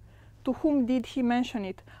when? To whom did he mention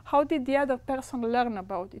it? How did the other person learn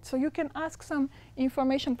about it? So you can ask some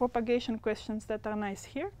information propagation questions that are nice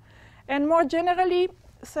here. And more generally,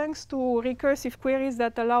 thanks to recursive queries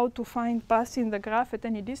that allow to find paths in the graph at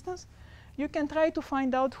any distance, you can try to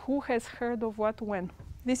find out who has heard of what when.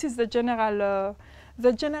 This is the general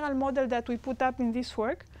model that we put up in this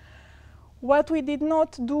work. What we did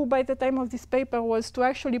not do by the time of this paper was to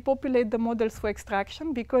actually populate the models for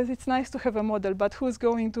extraction, because it's nice to have a model, but who's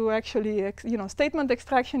going to actually, statement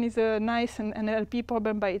extraction is a nice and NLP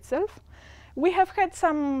problem by itself. We have had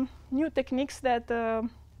some new techniques that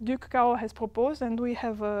Duke Cao has proposed, and we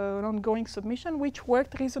have an ongoing submission, which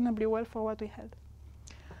worked reasonably well for what we had.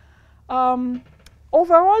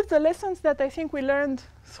 Overall, the lessons that I think we learned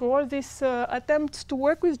through all these attempts to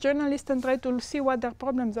work with journalists and try to see what their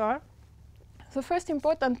problems are. The first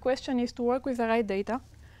important question is to work with the right data.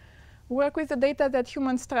 Work with the data that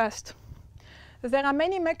humans trust. There are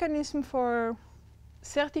many mechanisms for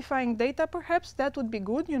certifying data, perhaps. That would be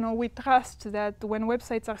good. We trust that when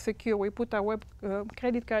websites are secure, we put our web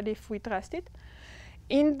credit card if we trust it.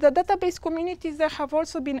 In the database communities, there have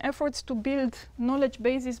also been efforts to build knowledge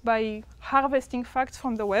bases by harvesting facts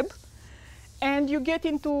from the web. And you get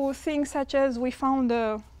into things such as we found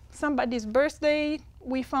somebody's birthday,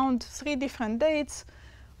 we found 3 different dates.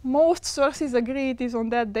 Most sources agree it is on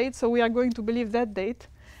that date, so we are going to believe that date.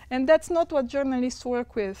 And that's not what journalists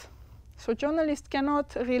work with. So journalists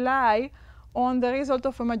cannot rely on the result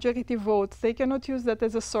of a majority vote. They cannot use that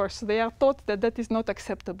as a source. They are taught that that is not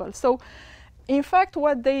acceptable. So in fact,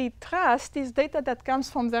 what they trust is data that comes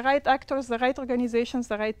from the right actors, the right organizations,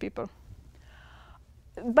 the right people.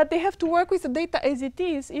 But they have to work with the data as it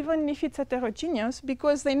is, even if it's heterogeneous,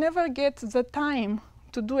 because they never get the time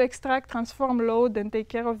to do extract, transform, load, and take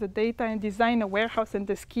care of the data and design a warehouse and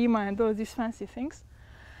the schema and all these fancy things.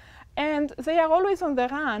 And they are always on the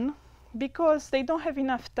run because they don't have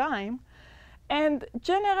enough time. And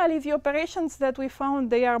generally, the operations that we found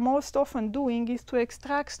they are most often doing is to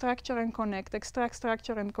extract, structure, and connect, extract,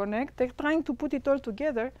 structure, and connect. They're trying to put it all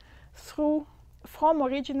together from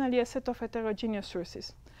originally a set of heterogeneous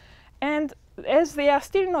sources. And as they are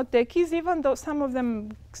still not techies, even though some of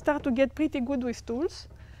them start to get pretty good with tools,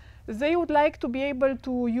 they would like to be able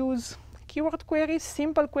to use keyword queries,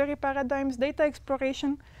 simple query paradigms, data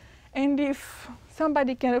exploration, And if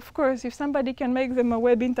somebody can, of course, if somebody can make them a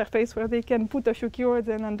web interface where they can put a few keywords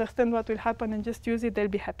and understand what will happen and just use it, they'll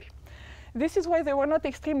be happy. This is why they were not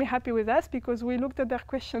extremely happy with us, because we looked at their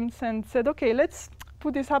questions and said, okay, let's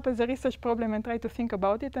put this up as a research problem and try to think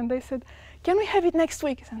about it. And they said, can we have it next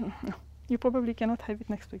week? I said, no, you probably cannot have it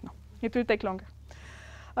next week. No, it will take longer.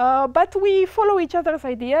 But we follow each other's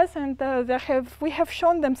ideas, and we have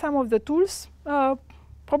shown them some of the tools.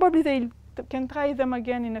 Probably they can try them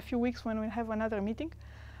again in a few weeks when we have another meeting.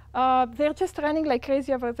 They're just running like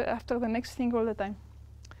crazy after the next thing all the time.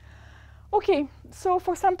 Okay, so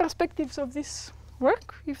for some perspectives of this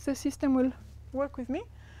work, if the system will work with me,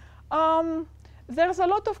 there's a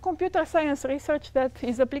lot of computer science research that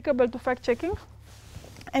is applicable to fact-checking,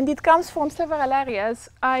 and it comes from several areas.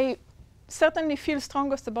 I certainly feel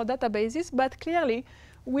strongest about databases, but clearly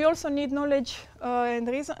we also need knowledge and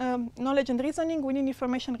reasoning. We need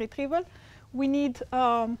information retrieval. We need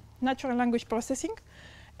natural language processing.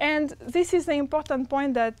 And this is the important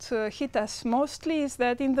point that hit us mostly, is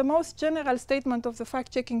that in the most general statement of the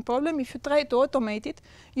fact-checking problem, if you try to automate it,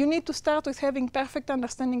 you need to start with having perfect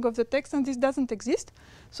understanding of the text, and this doesn't exist.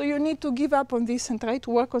 So you need to give up on this and try to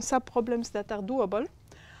work on sub-problems that are doable.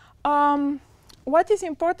 What is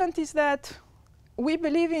important is that we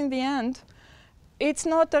believe in the end, it's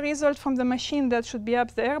not a result from the machine that should be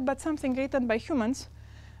up there, but something written by humans,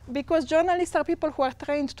 because journalists are people who are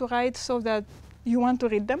trained to write so that you want to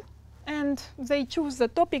read them, and they choose the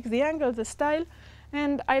topic, the angle, the style.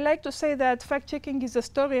 And I like to say that fact-checking is a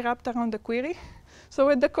story wrapped around a query. So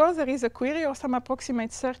at the core, there is a query or some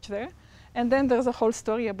approximate search there, and then there's a whole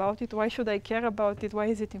story about it. Why should I care about it? Why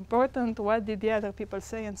is it important? What did the other people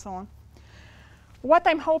say? And so on. What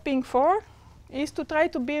I'm hoping for is to try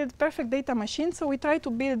to build perfect data machines. So we try to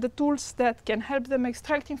build the tools that can help them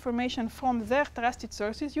extract information from their trusted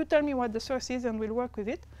sources. You tell me what the source is, and we'll work with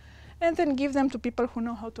it, and then give them to people who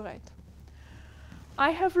know how to write.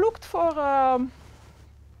 I have looked for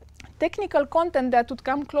technical content that would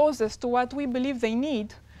come closest to what we believe they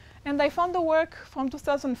need. And I found a work from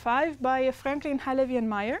 2005 by Franklin, Halevi, and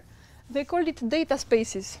Meyer. They called it data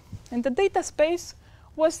spaces. And the data space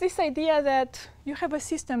was this idea that you have a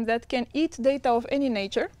system that can eat data of any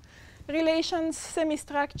nature, relations,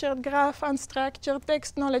 semi-structured, graph, unstructured,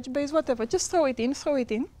 text, knowledge base, whatever. Just throw it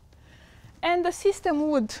in. And the system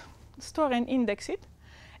would store and index it,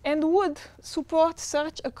 and would support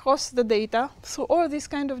search across the data through all these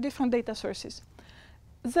kind of different data sources.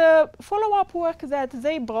 The follow-up work that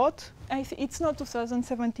they brought, it's not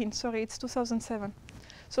 2017, sorry, it's 2007.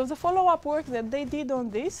 So the follow-up work that they did on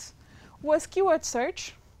this was keyword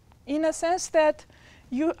search, in a sense that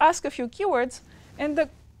you ask a few keywords, and the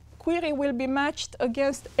query will be matched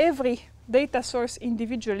against every data source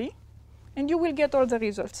individually, and you will get all the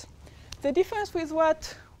results. The difference with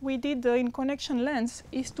what we did in Connection Lens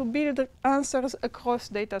is to build answers across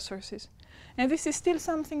data sources. And this is still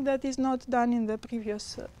something that is not done in the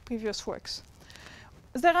previous works.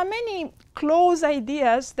 There are many close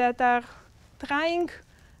ideas that are trying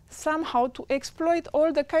somehow to exploit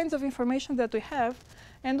all the kinds of information that we have.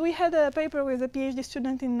 And we had a paper with a PhD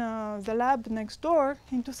student in the lab next door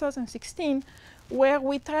in 2016, where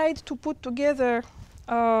we tried to put together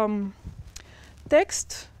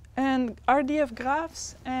text and RDF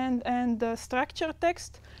graphs and structured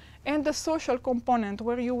text and the social component,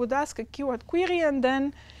 where you would ask a keyword query, and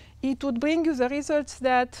then it would bring you the results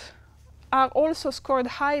that are also scored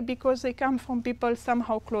high because they come from people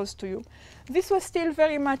somehow close to you. This was still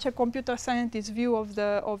very much a computer scientist view of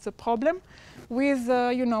the problem, with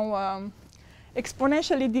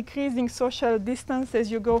exponentially decreasing social distance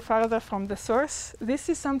as you go farther from the source. This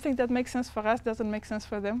is something that makes sense for us, doesn't make sense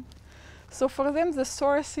for them. So for them, the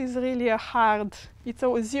source is really it's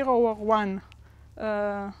a 0 or 1,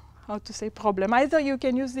 problem. Either you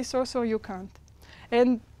can use the source or you can't.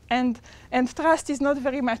 And trust is not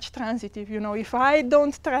very much transitive. If I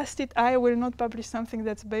don't trust it, I will not publish something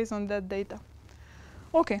that's based on that data.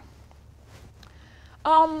 Okay.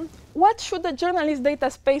 What should the journalist data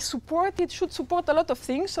space support? It should support a lot of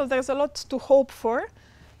things, so there's a lot to hope for.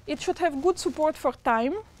 It should have good support for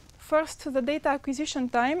time. First, the data acquisition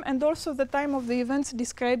time, and also the time of the events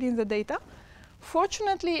described in the data.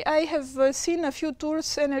 Fortunately, I have seen a few tools,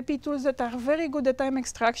 NLP tools, that are very good at time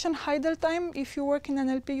extraction. Idle time, if you work in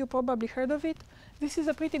NLP, you probably heard of it. This is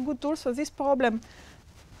a pretty good tool. So this problem,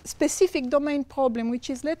 specific domain problem, which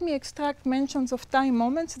is let me extract mentions of time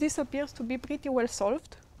moments, this appears to be pretty well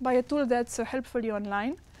solved by a tool that's helpfully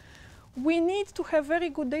online. We need to have very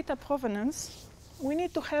good data provenance. We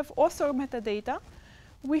need to have author metadata.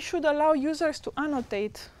 We should allow users to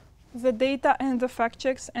annotate the data and the fact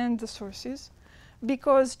checks and the sources.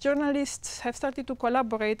 because journalists have started to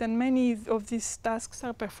collaborate and many of these tasks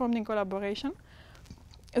are performed in collaboration.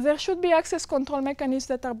 There should be access control mechanisms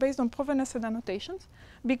that are based on provenance and annotations,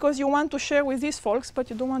 because you want to share with these folks, but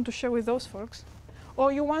you don't want to share with those folks.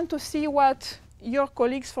 Or you want to see what your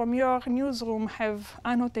colleagues from your newsroom have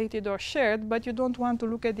annotated or shared, but you don't want to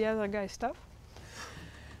look at the other guy's stuff.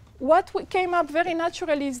 What came up very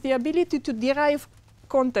naturally is the ability to derive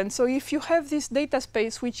content. So if you have this data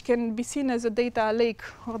space, which can be seen as a data lake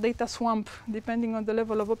or data swamp, depending on the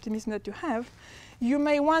level of optimism that you have, you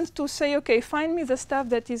may want to say, okay, find me the stuff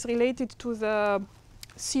that is related to the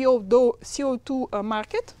CO2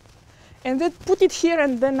 market, and then put it here,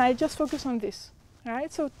 and then I just focus on this.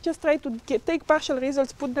 Right? So just try to take partial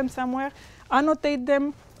results, put them somewhere, annotate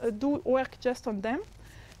them, do work just on them.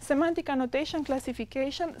 Semantic annotation,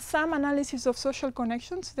 classification, some analysis of social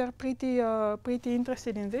connections. They're pretty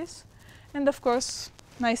interested in this. And of course,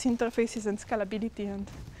 nice interfaces and scalability and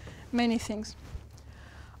many things.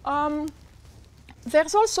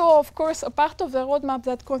 There's also, of course, a part of the roadmap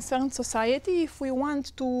that concerns society. If we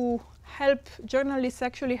want to help journalists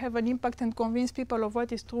actually have an impact and convince people of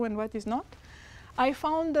what is true and what is not, I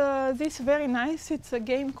found this very nice. It's a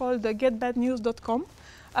game called getbadnews.com.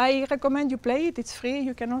 I recommend you play it. It's free.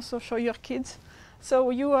 You can also show your kids.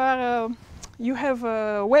 So you have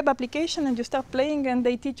a web application and you start playing, and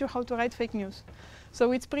they teach you how to write fake news.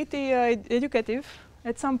 So it's pretty educative.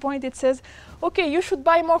 At some point it says, okay, you should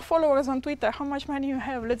buy more followers on Twitter. How much money you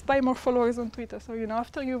have? Let's buy more followers on Twitter. So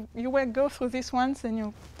after you go through this once, and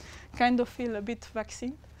you kind of feel a bit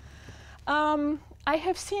vaccine. I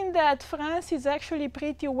have seen that France is actually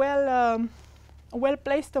pretty well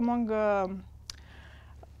placed among,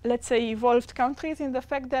 let's say, evolved countries in the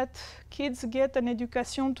fact that kids get an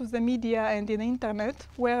education to the media and in the internet,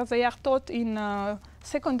 where they are taught in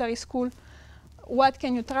secondary school what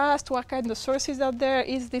can you trust, what kind of sources are there,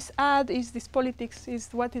 is this ad, is this politics,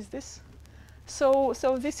 what is this? So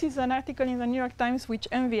this is an article in the New York Times which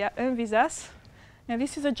envies us. And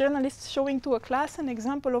this is a journalist showing to a class an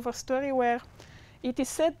example of a story where it is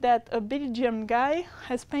said that a Belgian guy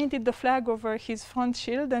has painted the flag over his front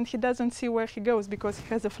shield, and he doesn't see where he goes because he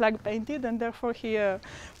has a flag painted, and therefore he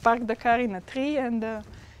parked the car in a tree, and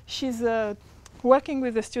she's working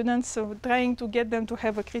with the students, so trying to get them to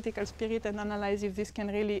have a critical spirit and analyze if this can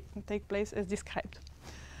really take place as described.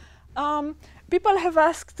 People have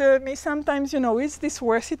asked me sometimes, is this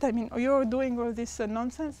worth it? I mean, you're doing all this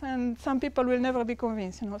nonsense, and some people will never be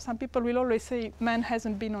convinced. Some people will always say man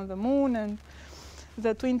hasn't been on the moon, and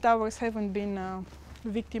the Twin Towers haven't been a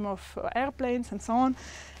victim of airplanes, and so on.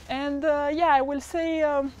 And yeah, I will say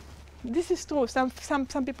this is true.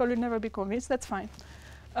 Some people will never be convinced. That's fine.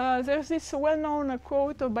 There's this well-known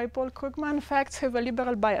quote by Paul Krugman: facts have a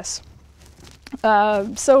liberal bias.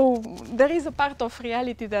 So there is a part of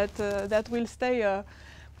reality that will stay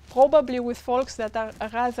probably with folks that are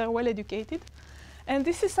rather well educated. And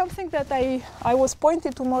this is something that I was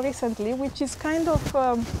pointed to more recently, which is kind of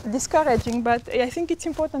discouraging, but I think it's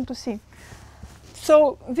important to see.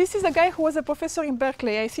 So this is a guy who was a professor in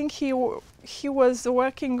Berkeley. I think he was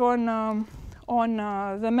working on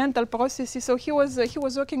the mental processes. So he was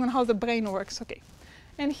working on how the brain works. Okay.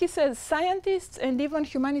 And he says scientists and even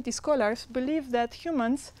humanities scholars believe that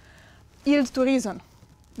humans yield to reason.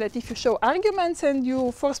 That if you show arguments and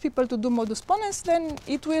you force people to do modus ponens, then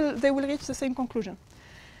they will reach the same conclusion.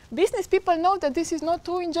 Business people know that this is not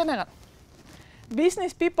true in general.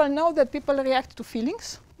 Business people know that people react to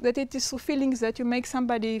feelings, that it is through feelings that you make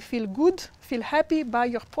somebody feel good, feel happy, buy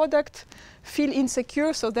your product, feel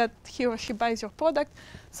insecure so that he or she buys your product.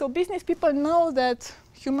 So business people know that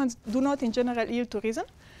humans do not in general yield to reason,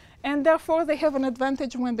 and therefore they have an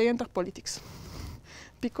advantage when they enter politics,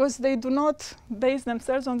 because they do not base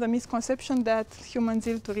themselves on the misconception that humans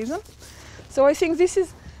yield to reason. So I think this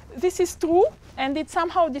is true, and it's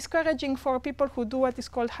somehow discouraging for people who do what is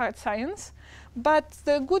called hard science. But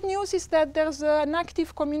the good news is that there's an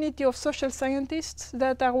active community of social scientists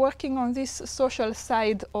that are working on this social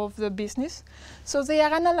side of the business. So they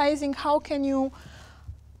are analyzing how can you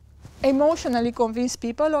emotionally convince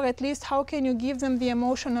people, or at least how can you give them the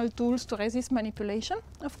emotional tools to resist manipulation.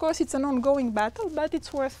 Of course, it's an ongoing battle, but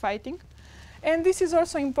it's worth fighting. And this is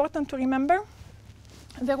also important to remember.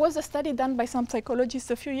 There was a study done by some psychologists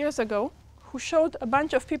a few years ago who showed a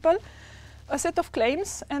bunch of people a set of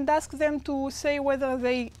claims and asked them to say whether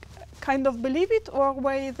they kind of believe it or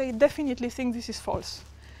whether they definitely think this is false.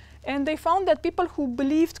 And they found that people who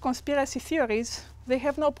believed conspiracy theories, they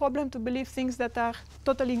have no problem to believe things that are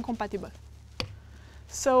totally incompatible.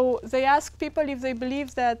 So they asked people if they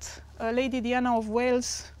believe that Lady Diana of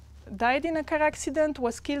Wales died in a car accident,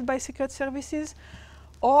 was killed by secret services,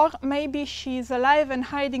 or maybe she's alive and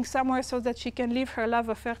hiding somewhere so that she can live her love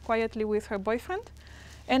affair quietly with her boyfriend.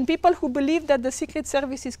 And people who believe that the secret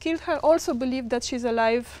services killed her also believe that she's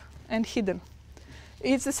alive and hidden.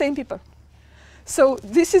 It's the same people. So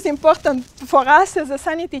this is important for us as a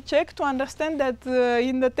sanity check to understand that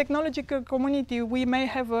in the technological community we may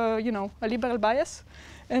have a liberal bias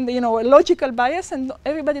and a logical bias, and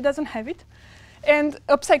everybody doesn't have it. And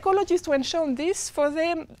a psychologist, when shown this, for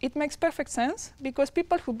them it makes perfect sense, because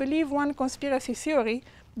people who believe one conspiracy theory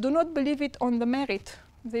do not believe it on the merit.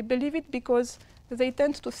 They believe it because they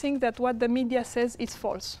tend to think that what the media says is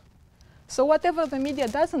false. So whatever the media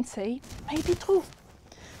doesn't say may be true.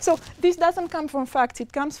 So this doesn't come from facts,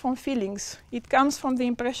 it comes from feelings. It comes from the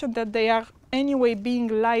impression that they are anyway being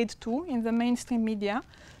lied to in the mainstream media.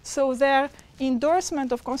 So their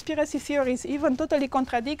endorsement of conspiracy theories, even totally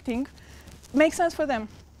contradicting, makes sense for them.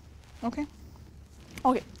 Okay?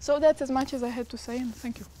 Okay, so that's as much as I had to say, and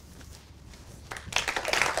thank you.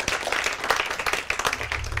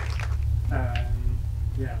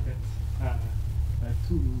 Yeah, but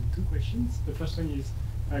two questions. The first one is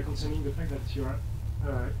concerning the fact that you are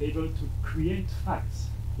able to create facts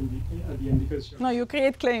at the end, because you're... No, you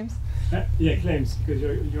create claims. Yeah, claims, because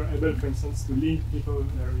you're able, for instance, to link people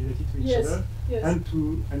related to each other, yes.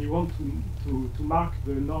 and you want to mark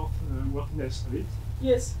the northworthiness of it.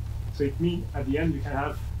 Yes. So it means at the end you can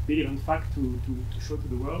have relevant fact to show to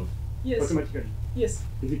the world automatically. Yes.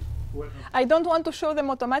 Is it I don't want to show them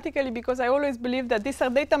automatically because I always believe that these are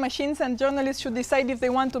data machines and journalists should decide if they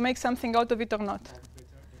want to make something out of it or not.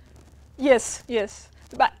 Yes, yes.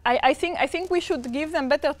 But I think we should give them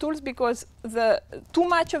better tools, because too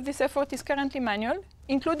much of this effort is currently manual,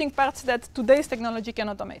 including parts that today's technology can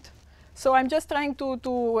automate. So I'm just trying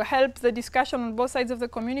to help the discussion on both sides of the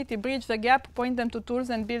community, bridge the gap, point them to tools,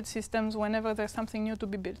 and build systems whenever there's something new to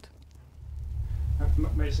be built.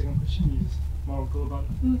 My second question is more global,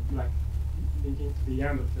 like linking to the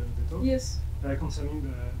end of the talk. Yes. Concerning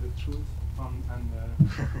the truth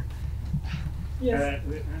yes.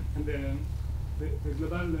 And the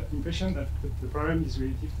global impression that the problem is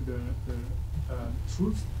relative to the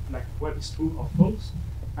truth, like what is true or false,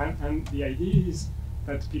 and the idea is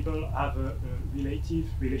that people have a relative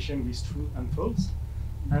relation with truth and false,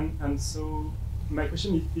 and so my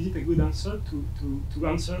question is it a good answer to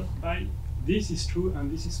answer by this is true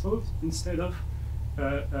and this is false, instead of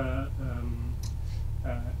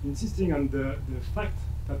insisting on the fact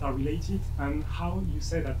that are related, and how you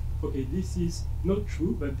say that, okay, this is not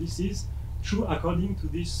true, but this is true according to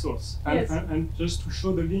this source, and, yes. and just to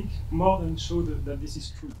show the link more than show that this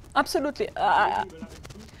is true. Absolutely.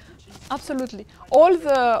 Absolutely. All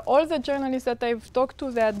the journalists that I've talked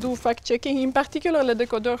to that do fact-checking, in particular the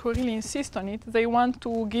decoder who really insist on it, they want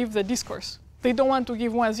to give the discourse. They don't want to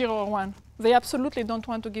give 1, 0, or 1. They absolutely don't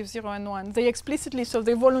want to give 0 and 1. They explicitly, so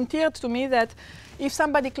they volunteered to me that if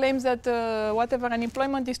somebody claims that whatever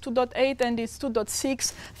unemployment is 2.8 and it's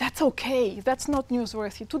 2.6, that's okay. That's not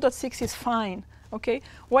newsworthy. 2.6 is fine. Okay.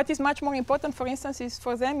 What is much more important, for instance, is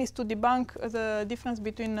for them is to debunk the difference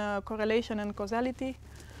between correlation and causality,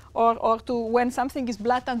 or to when something is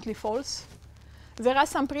blatantly false. There are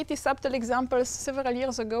some pretty subtle examples. Several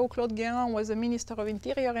years ago, Claude Guérin was the Minister of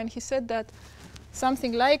Interior, and he said that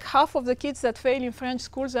something like half of the kids that fail in French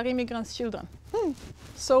schools are immigrants' children.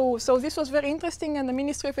 So this was very interesting, and the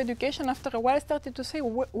Ministry of Education, after a while, started to say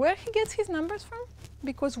where he gets his numbers from,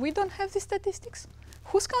 because we don't have the statistics.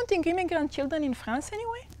 Who's counting immigrant children in France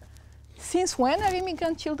anyway? Since when are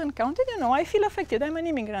immigrant children counted? You know, I feel affected. I'm an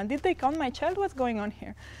immigrant. Did they count my child? What's going on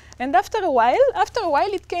here? And after a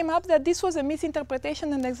while, it came up that this was a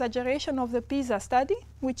misinterpretation and exaggeration of the PISA study,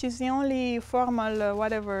 which is the only formal,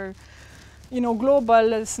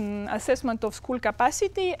 global assessment of school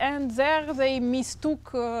capacity. And there they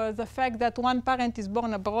mistook the fact that one parent is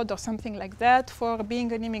born abroad or something like that for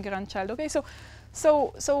being an immigrant child. Okay,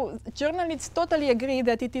 so journalists totally agree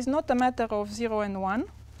that it is not a matter of 0 and 1.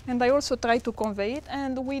 And I also try to convey it,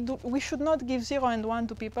 and we should not give 0 and 1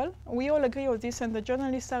 to people. We all agree on this, and the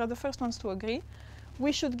journalists are the first ones to agree.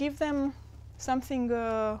 We should give them something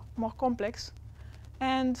more complex.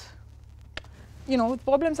 And,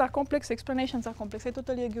 problems are complex, explanations are complex. I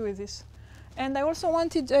totally agree with this. And I also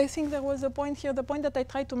wanted, I think there was a point here, the point that I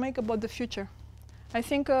tried to make about the future. I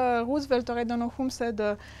think Roosevelt, or I don't know whom, said,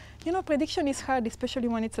 prediction is hard, especially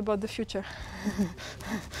when it's about the future.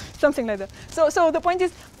 Something like that. So the point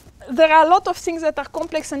is, there are a lot of things that are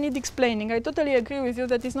complex and need explaining. I totally agree with you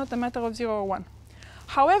that it's not a matter of 0 or 1.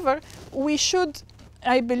 However, we should,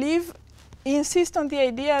 I believe, insist on the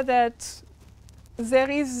idea that there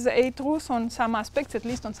is a truth on some aspects, at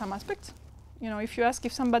least on some aspects. You know, if you ask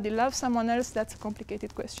if somebody loves someone else, that's a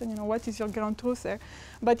complicated question. You know, what is your ground truth there?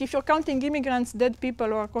 But if you're counting immigrants, dead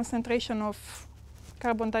people, or concentration of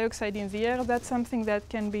carbon dioxide in the air, that's something that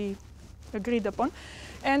can be agreed upon.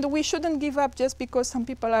 And we shouldn't give up just because some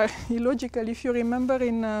people are illogical. If you remember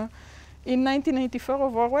in 1984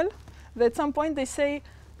 of Orwell, at some point they say,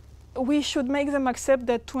 we should make them accept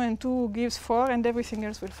that 2 and 2 gives 4 and everything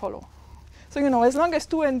else will follow. So, you know, as long as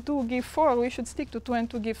 2 and 2 give 4, we should stick to 2 and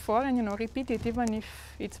 2 give 4 and, you know, repeat it even if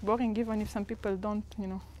it's boring, even if some people don't, you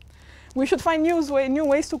know. We should find new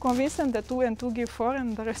ways to convince them that 2 and 2 give 4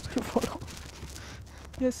 and the rest will follow.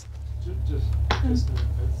 Yes? Just a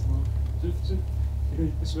small, is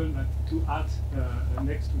it possible to add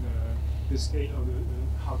next to the scale of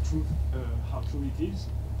how true it is,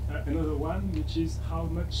 another one which is how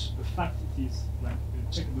much a fact it is, like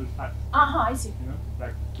a checkable fact. I see. You know,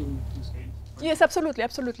 like two scales. Yes, absolutely,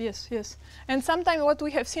 absolutely, yes, yes. And sometimes what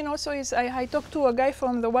we have seen also is I talked to a guy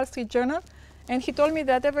from the Wall Street Journal, and he told me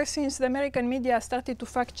that ever since the American media started to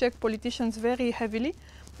fact-check politicians very heavily,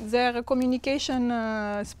 their communication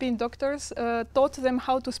spin doctors taught them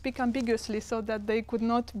how to speak ambiguously so that they could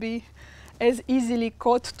not be as easily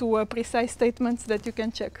caught to precise statements that you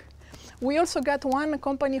can check. We also got one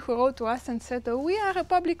company who wrote to us and said, we are a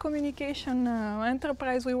public communication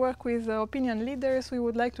enterprise. We work with opinion leaders. We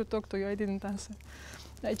would like to talk to you. I didn't answer.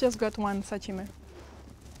 I just got one such email.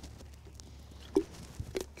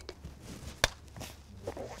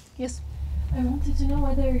 Yes? I wanted to know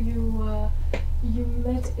whether you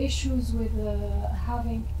met issues with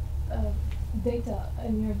having data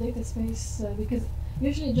in your data space, because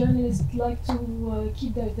usually journalists like to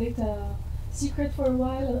keep their data secret for a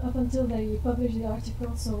while up until they publish the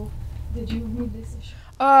article. So did you meet this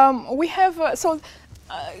issue? We have,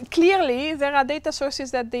 clearly there are data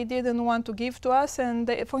sources that they didn't want to give to us, and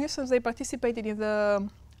they, for instance, they participated in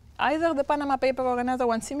either the Panama paper or another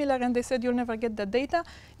one similar, and they said you'll never get that data.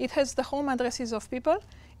 It has the home addresses of people.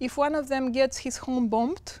 If one of them gets his home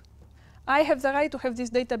bombed, I have the right to have this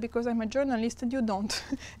data because I'm a journalist and you don't.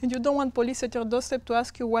 And you don't want police at your doorstep to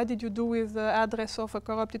ask you what did you do with the address of a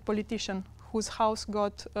corrupted politician whose house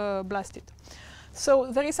got blasted.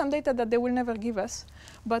 So there is some data that they will never give us.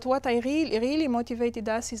 But what I really motivated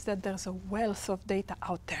us is that there's a wealth of data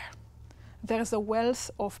out there. There's a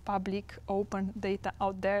wealth of public open data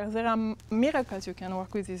out there. There are miracles you can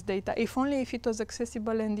work with this data, if only if it was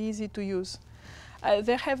accessible and easy to use.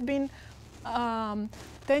 There have been, 10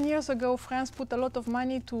 years ago, France put a lot of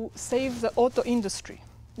money to save the auto industry.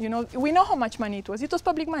 You know, we know how much money it was. It was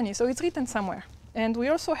public money, so it's written somewhere. And we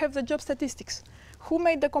also have the job statistics. Who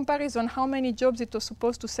made the comparison, how many jobs it was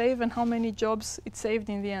supposed to save and how many jobs it saved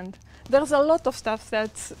in the end? There's a lot of stuff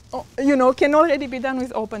that, you know, can already be done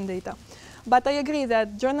with open data. But I agree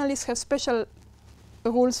that journalists have special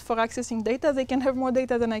rules for accessing data. They can have more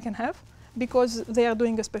data than I can have because they are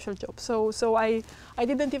doing a special job. So I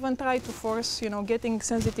didn't even try to force, you know, getting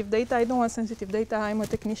sensitive data. I don't want sensitive data. I'm a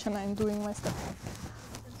technician. I'm doing my stuff.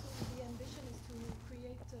 And so the ambition is to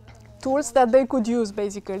create tools that they could use,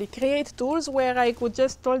 basically. Create tools where I could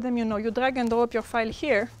just tell them, you know, you drag and drop your file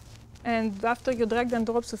here, and after you drag and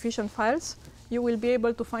drop sufficient files, you will be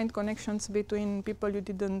able to find connections between people you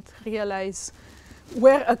didn't realize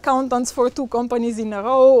were accountants for 2 companies in a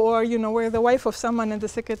row, or, you know, were the wife of someone and the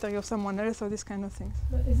secretary of someone else, or these kind of things.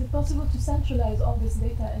 But is it possible to centralize all this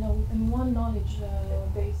data in one knowledge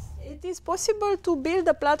base? It is possible to build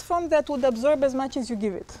a platform that would absorb as much as you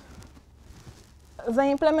give it. The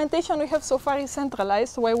implementation we have so far is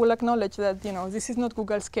centralized, so I will acknowledge that, you know, this is not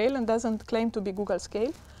Google scale and doesn't claim to be Google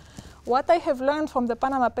scale. What I have learned from the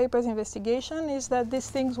Panama Papers investigation is that these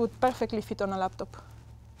things would perfectly fit on a laptop.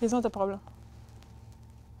 It's not a problem,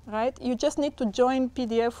 right? You just need to join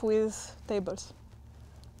PDF with tables.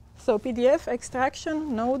 So PDF,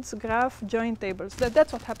 extraction, nodes, graph, join tables.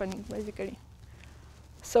 That's what's happening, basically.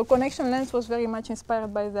 So connection length was very much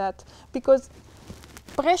inspired by that, because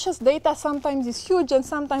precious data sometimes is huge and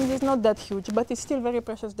sometimes it's not that huge, but it's still very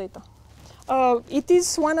precious data. It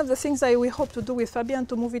is one of the things we hope to do with Fabian,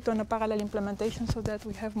 to move it on a parallel implementation so that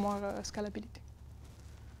we have more scalability.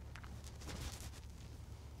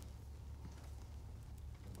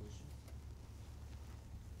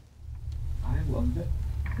 I wonder.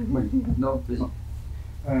 No, please.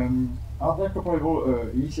 Are there comparable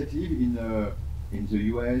initiatives in the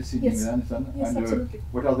US, in Yes. England, and Yes, absolutely.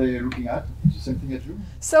 what are they looking at? Is the same thing as you?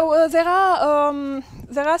 So there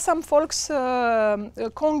are some folks,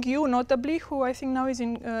 Kong Yu notably, who I think now is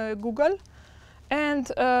in Google, And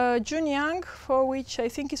Jun Yang, for which I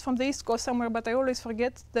think is from the East Coast somewhere, but I always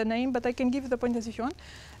forget the name, but I can give you the pointers if you want.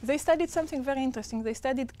 They studied something very interesting. They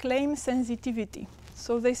studied claim sensitivity.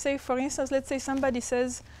 So they say, for instance, let's say somebody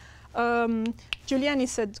says, Giuliani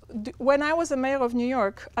said, when I was the mayor of New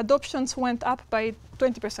York, adoptions went up by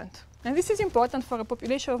 20%. And this is important for a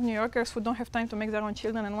population of New Yorkers who don't have time to make their own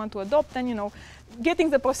children and want to adopt. And, you know, getting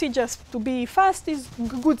the procedures to be fast is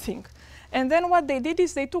a good thing. And then what they did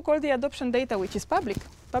is they took all the adoption data, which is public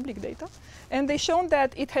data, and they shown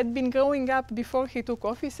that it had been growing up before he took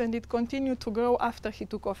office and it continued to grow after he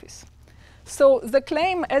took office. So the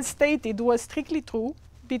claim, as stated, was strictly true.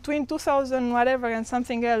 Between 2000 whatever and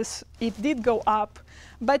something else, it did go up.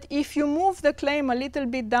 But if you move the claim a little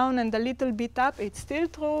bit down and a little bit up, it's still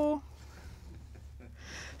true.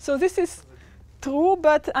 So this is true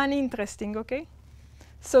but uninteresting, okay?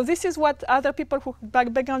 So this is what other people who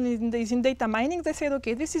background is in data mining, they said,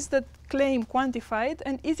 okay, this is the claim quantified,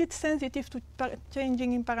 and is it sensitive to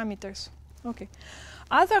changing in parameters? Okay.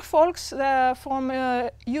 Other folks from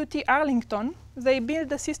UT Arlington, they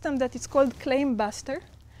built a system that is called ClaimBuster.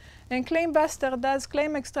 And ClaimBuster does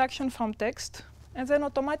claim extraction from text, and then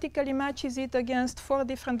automatically matches it against 4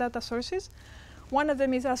 different data sources. One of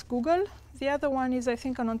them is Ask Google, the other one is, I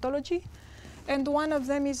think, an ontology, and one of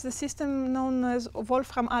them is the system known as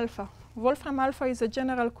Wolfram Alpha. Wolfram Alpha is a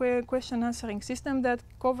general question answering system that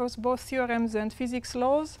covers both theorems and physics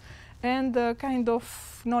laws and kind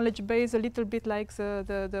of knowledge base, a little bit like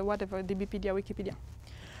the whatever, DBpedia, Wikipedia.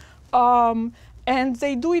 And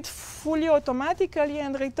they do it fully automatically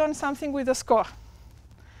and return something with a score,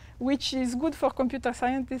 which is good for computer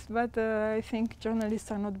scientists, but I think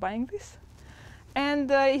journalists are not buying this.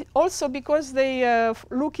 And also because they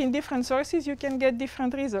look in different sources, you can get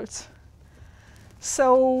different results.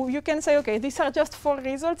 So you can say, okay, these are just 4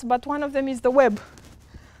 results, but one of them is the web.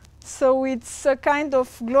 So it's a kind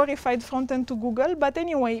of glorified front-end to Google. But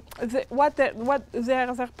anyway, what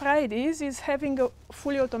their pride is having a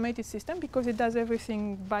fully automated system because it does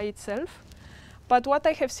everything by itself. But what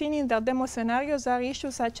I have seen in their demo scenarios are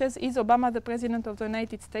issues such as, is Obama the president of the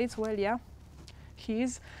United States? Well, yeah. He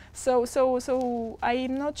is. So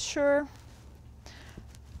I'm not sure.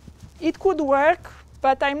 It could work,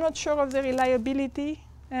 but I'm not sure of the reliability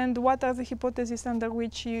and what are the hypotheses under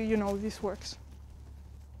which you know this works.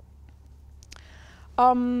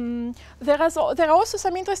 There are also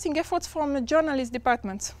some interesting efforts from journalist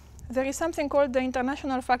departments. There is something called the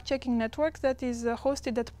International Fact-Checking Network that is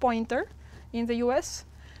hosted at Poynter in the US,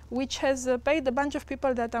 which has paid a bunch of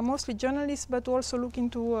people that are mostly journalists, but also look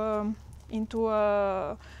into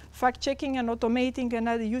fact-checking and automating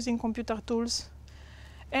and using computer tools.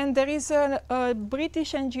 And there is a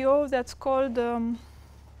British NGO that's called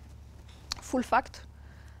Full Fact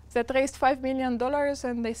that raised $5 million,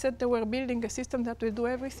 and they said they were building a system that will do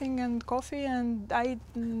everything and coffee. And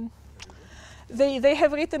they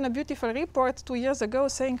have written a beautiful report 2 years ago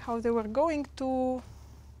saying how they were going to.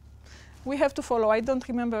 We have to follow. I don't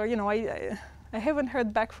remember. You know, I haven't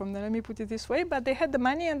heard back from them, let me put it this way, but they had the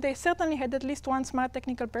money and they certainly had at least one smart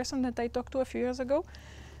technical person that I talked to a few years ago.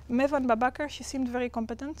 Mevan Babakar, she seemed very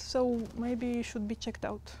competent, so maybe it should be checked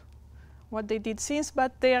out what they did since,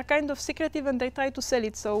 but they are kind of secretive and they try to sell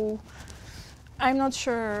it, so I'm not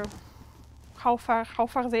sure how far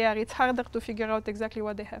they are. It's harder to figure out exactly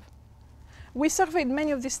what they have. We surveyed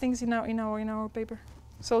many of these things in our paper,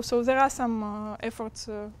 so there are some efforts.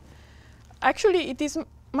 Actually, it is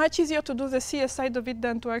much easier to do the CS side of it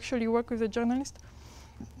than to actually work with a journalist,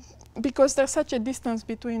 because there's such a distance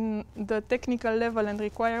between the technical level and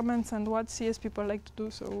requirements and what CS people like to do,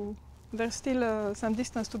 so there's still some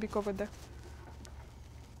distance to be covered there.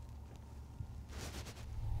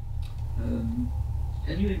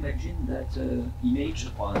 Can you imagine that image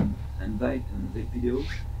and video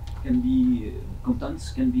can be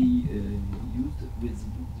contents can be used with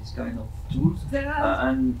this kind of tools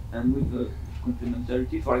and with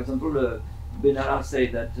complementarity? For example, Benalla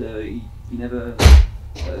said that he never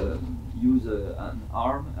use an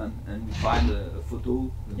arm and we find a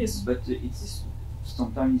photo, yes. But it's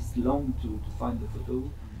sometimes it's long to find the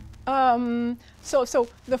photo. So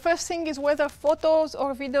the first thing is whether photos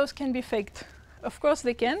or videos can be faked. Of course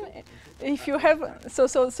they can. If you have,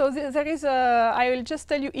 there is a, I will just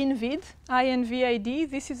tell you INVID, INVID.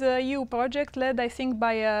 This is a EU project led, I think,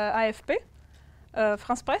 by AFP,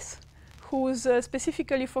 France Presse, who's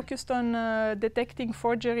specifically focused on detecting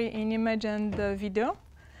forgery in image and video.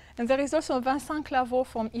 And there is also Vincent Claveau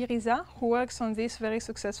from IRISA, who works on this very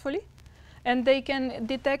successfully. and they can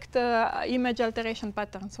detect image alteration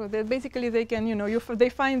patterns. So basically they can, they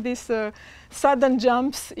find these sudden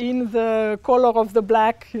jumps in the color of the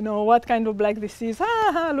black, what kind of black this is.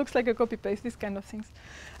 Looks like a copy paste, these kind of things.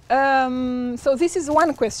 So this is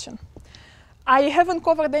one question. I haven't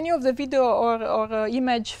covered any of the video or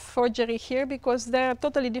image forgery here because they're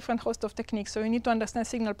totally different host of techniques. So you need to understand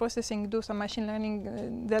signal processing, do some machine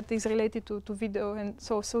learning that is related to video, and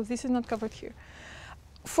so this is not covered here.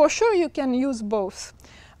 For sure, you can use both.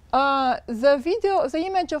 The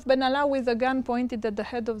image of Benalla with the gun pointed at the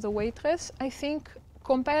head of the waitress, I think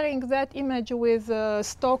comparing that image with a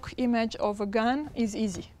stock image of a gun is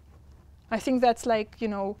easy. I think that's like,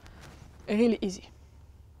 really easy.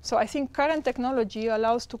 So I think current technology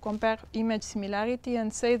allows to compare image similarity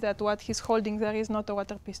and say that what he's holding there is not a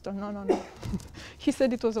water pistol. No. He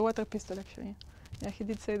said it was a water pistol, actually. Yeah, he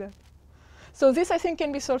did say that. So this, I think,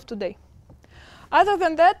 can be solved today. Other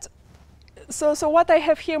than that, so what I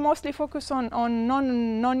have here mostly focus on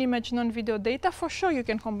non-image, non-video data. For sure, you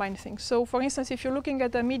can combine things. So for instance, if you're looking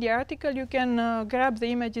at a media article, you can grab the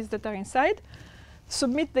images that are inside,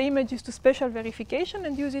 submit the images to spatial verification,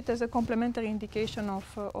 and use it as a complementary indication of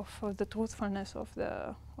the truthfulness of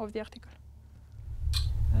the article.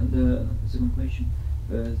 And the second question,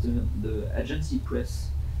 the agency press,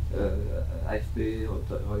 AFP,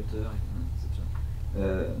 Reuters,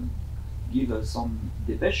 etc., give us some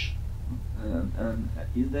dépêche.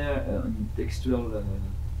 Is there a textual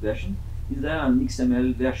version? Is there an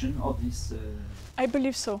XML version of this? I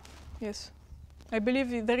believe so, yes. I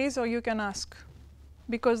believe there is, or you can ask.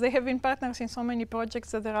 Because they have been partners in so many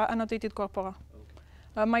projects that there are annotated corpora.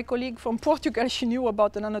 Okay. My colleague from Portugal, she knew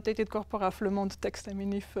about an annotated corpora of Le Monde text. I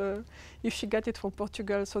mean, if she got it from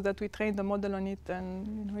Portugal so that we train the model on it,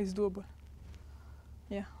 then it's doable.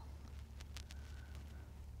 Yeah.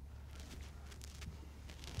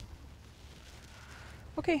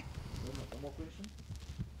 Okay. One more question?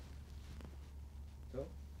 So,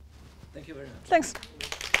 thank you very much. Thanks.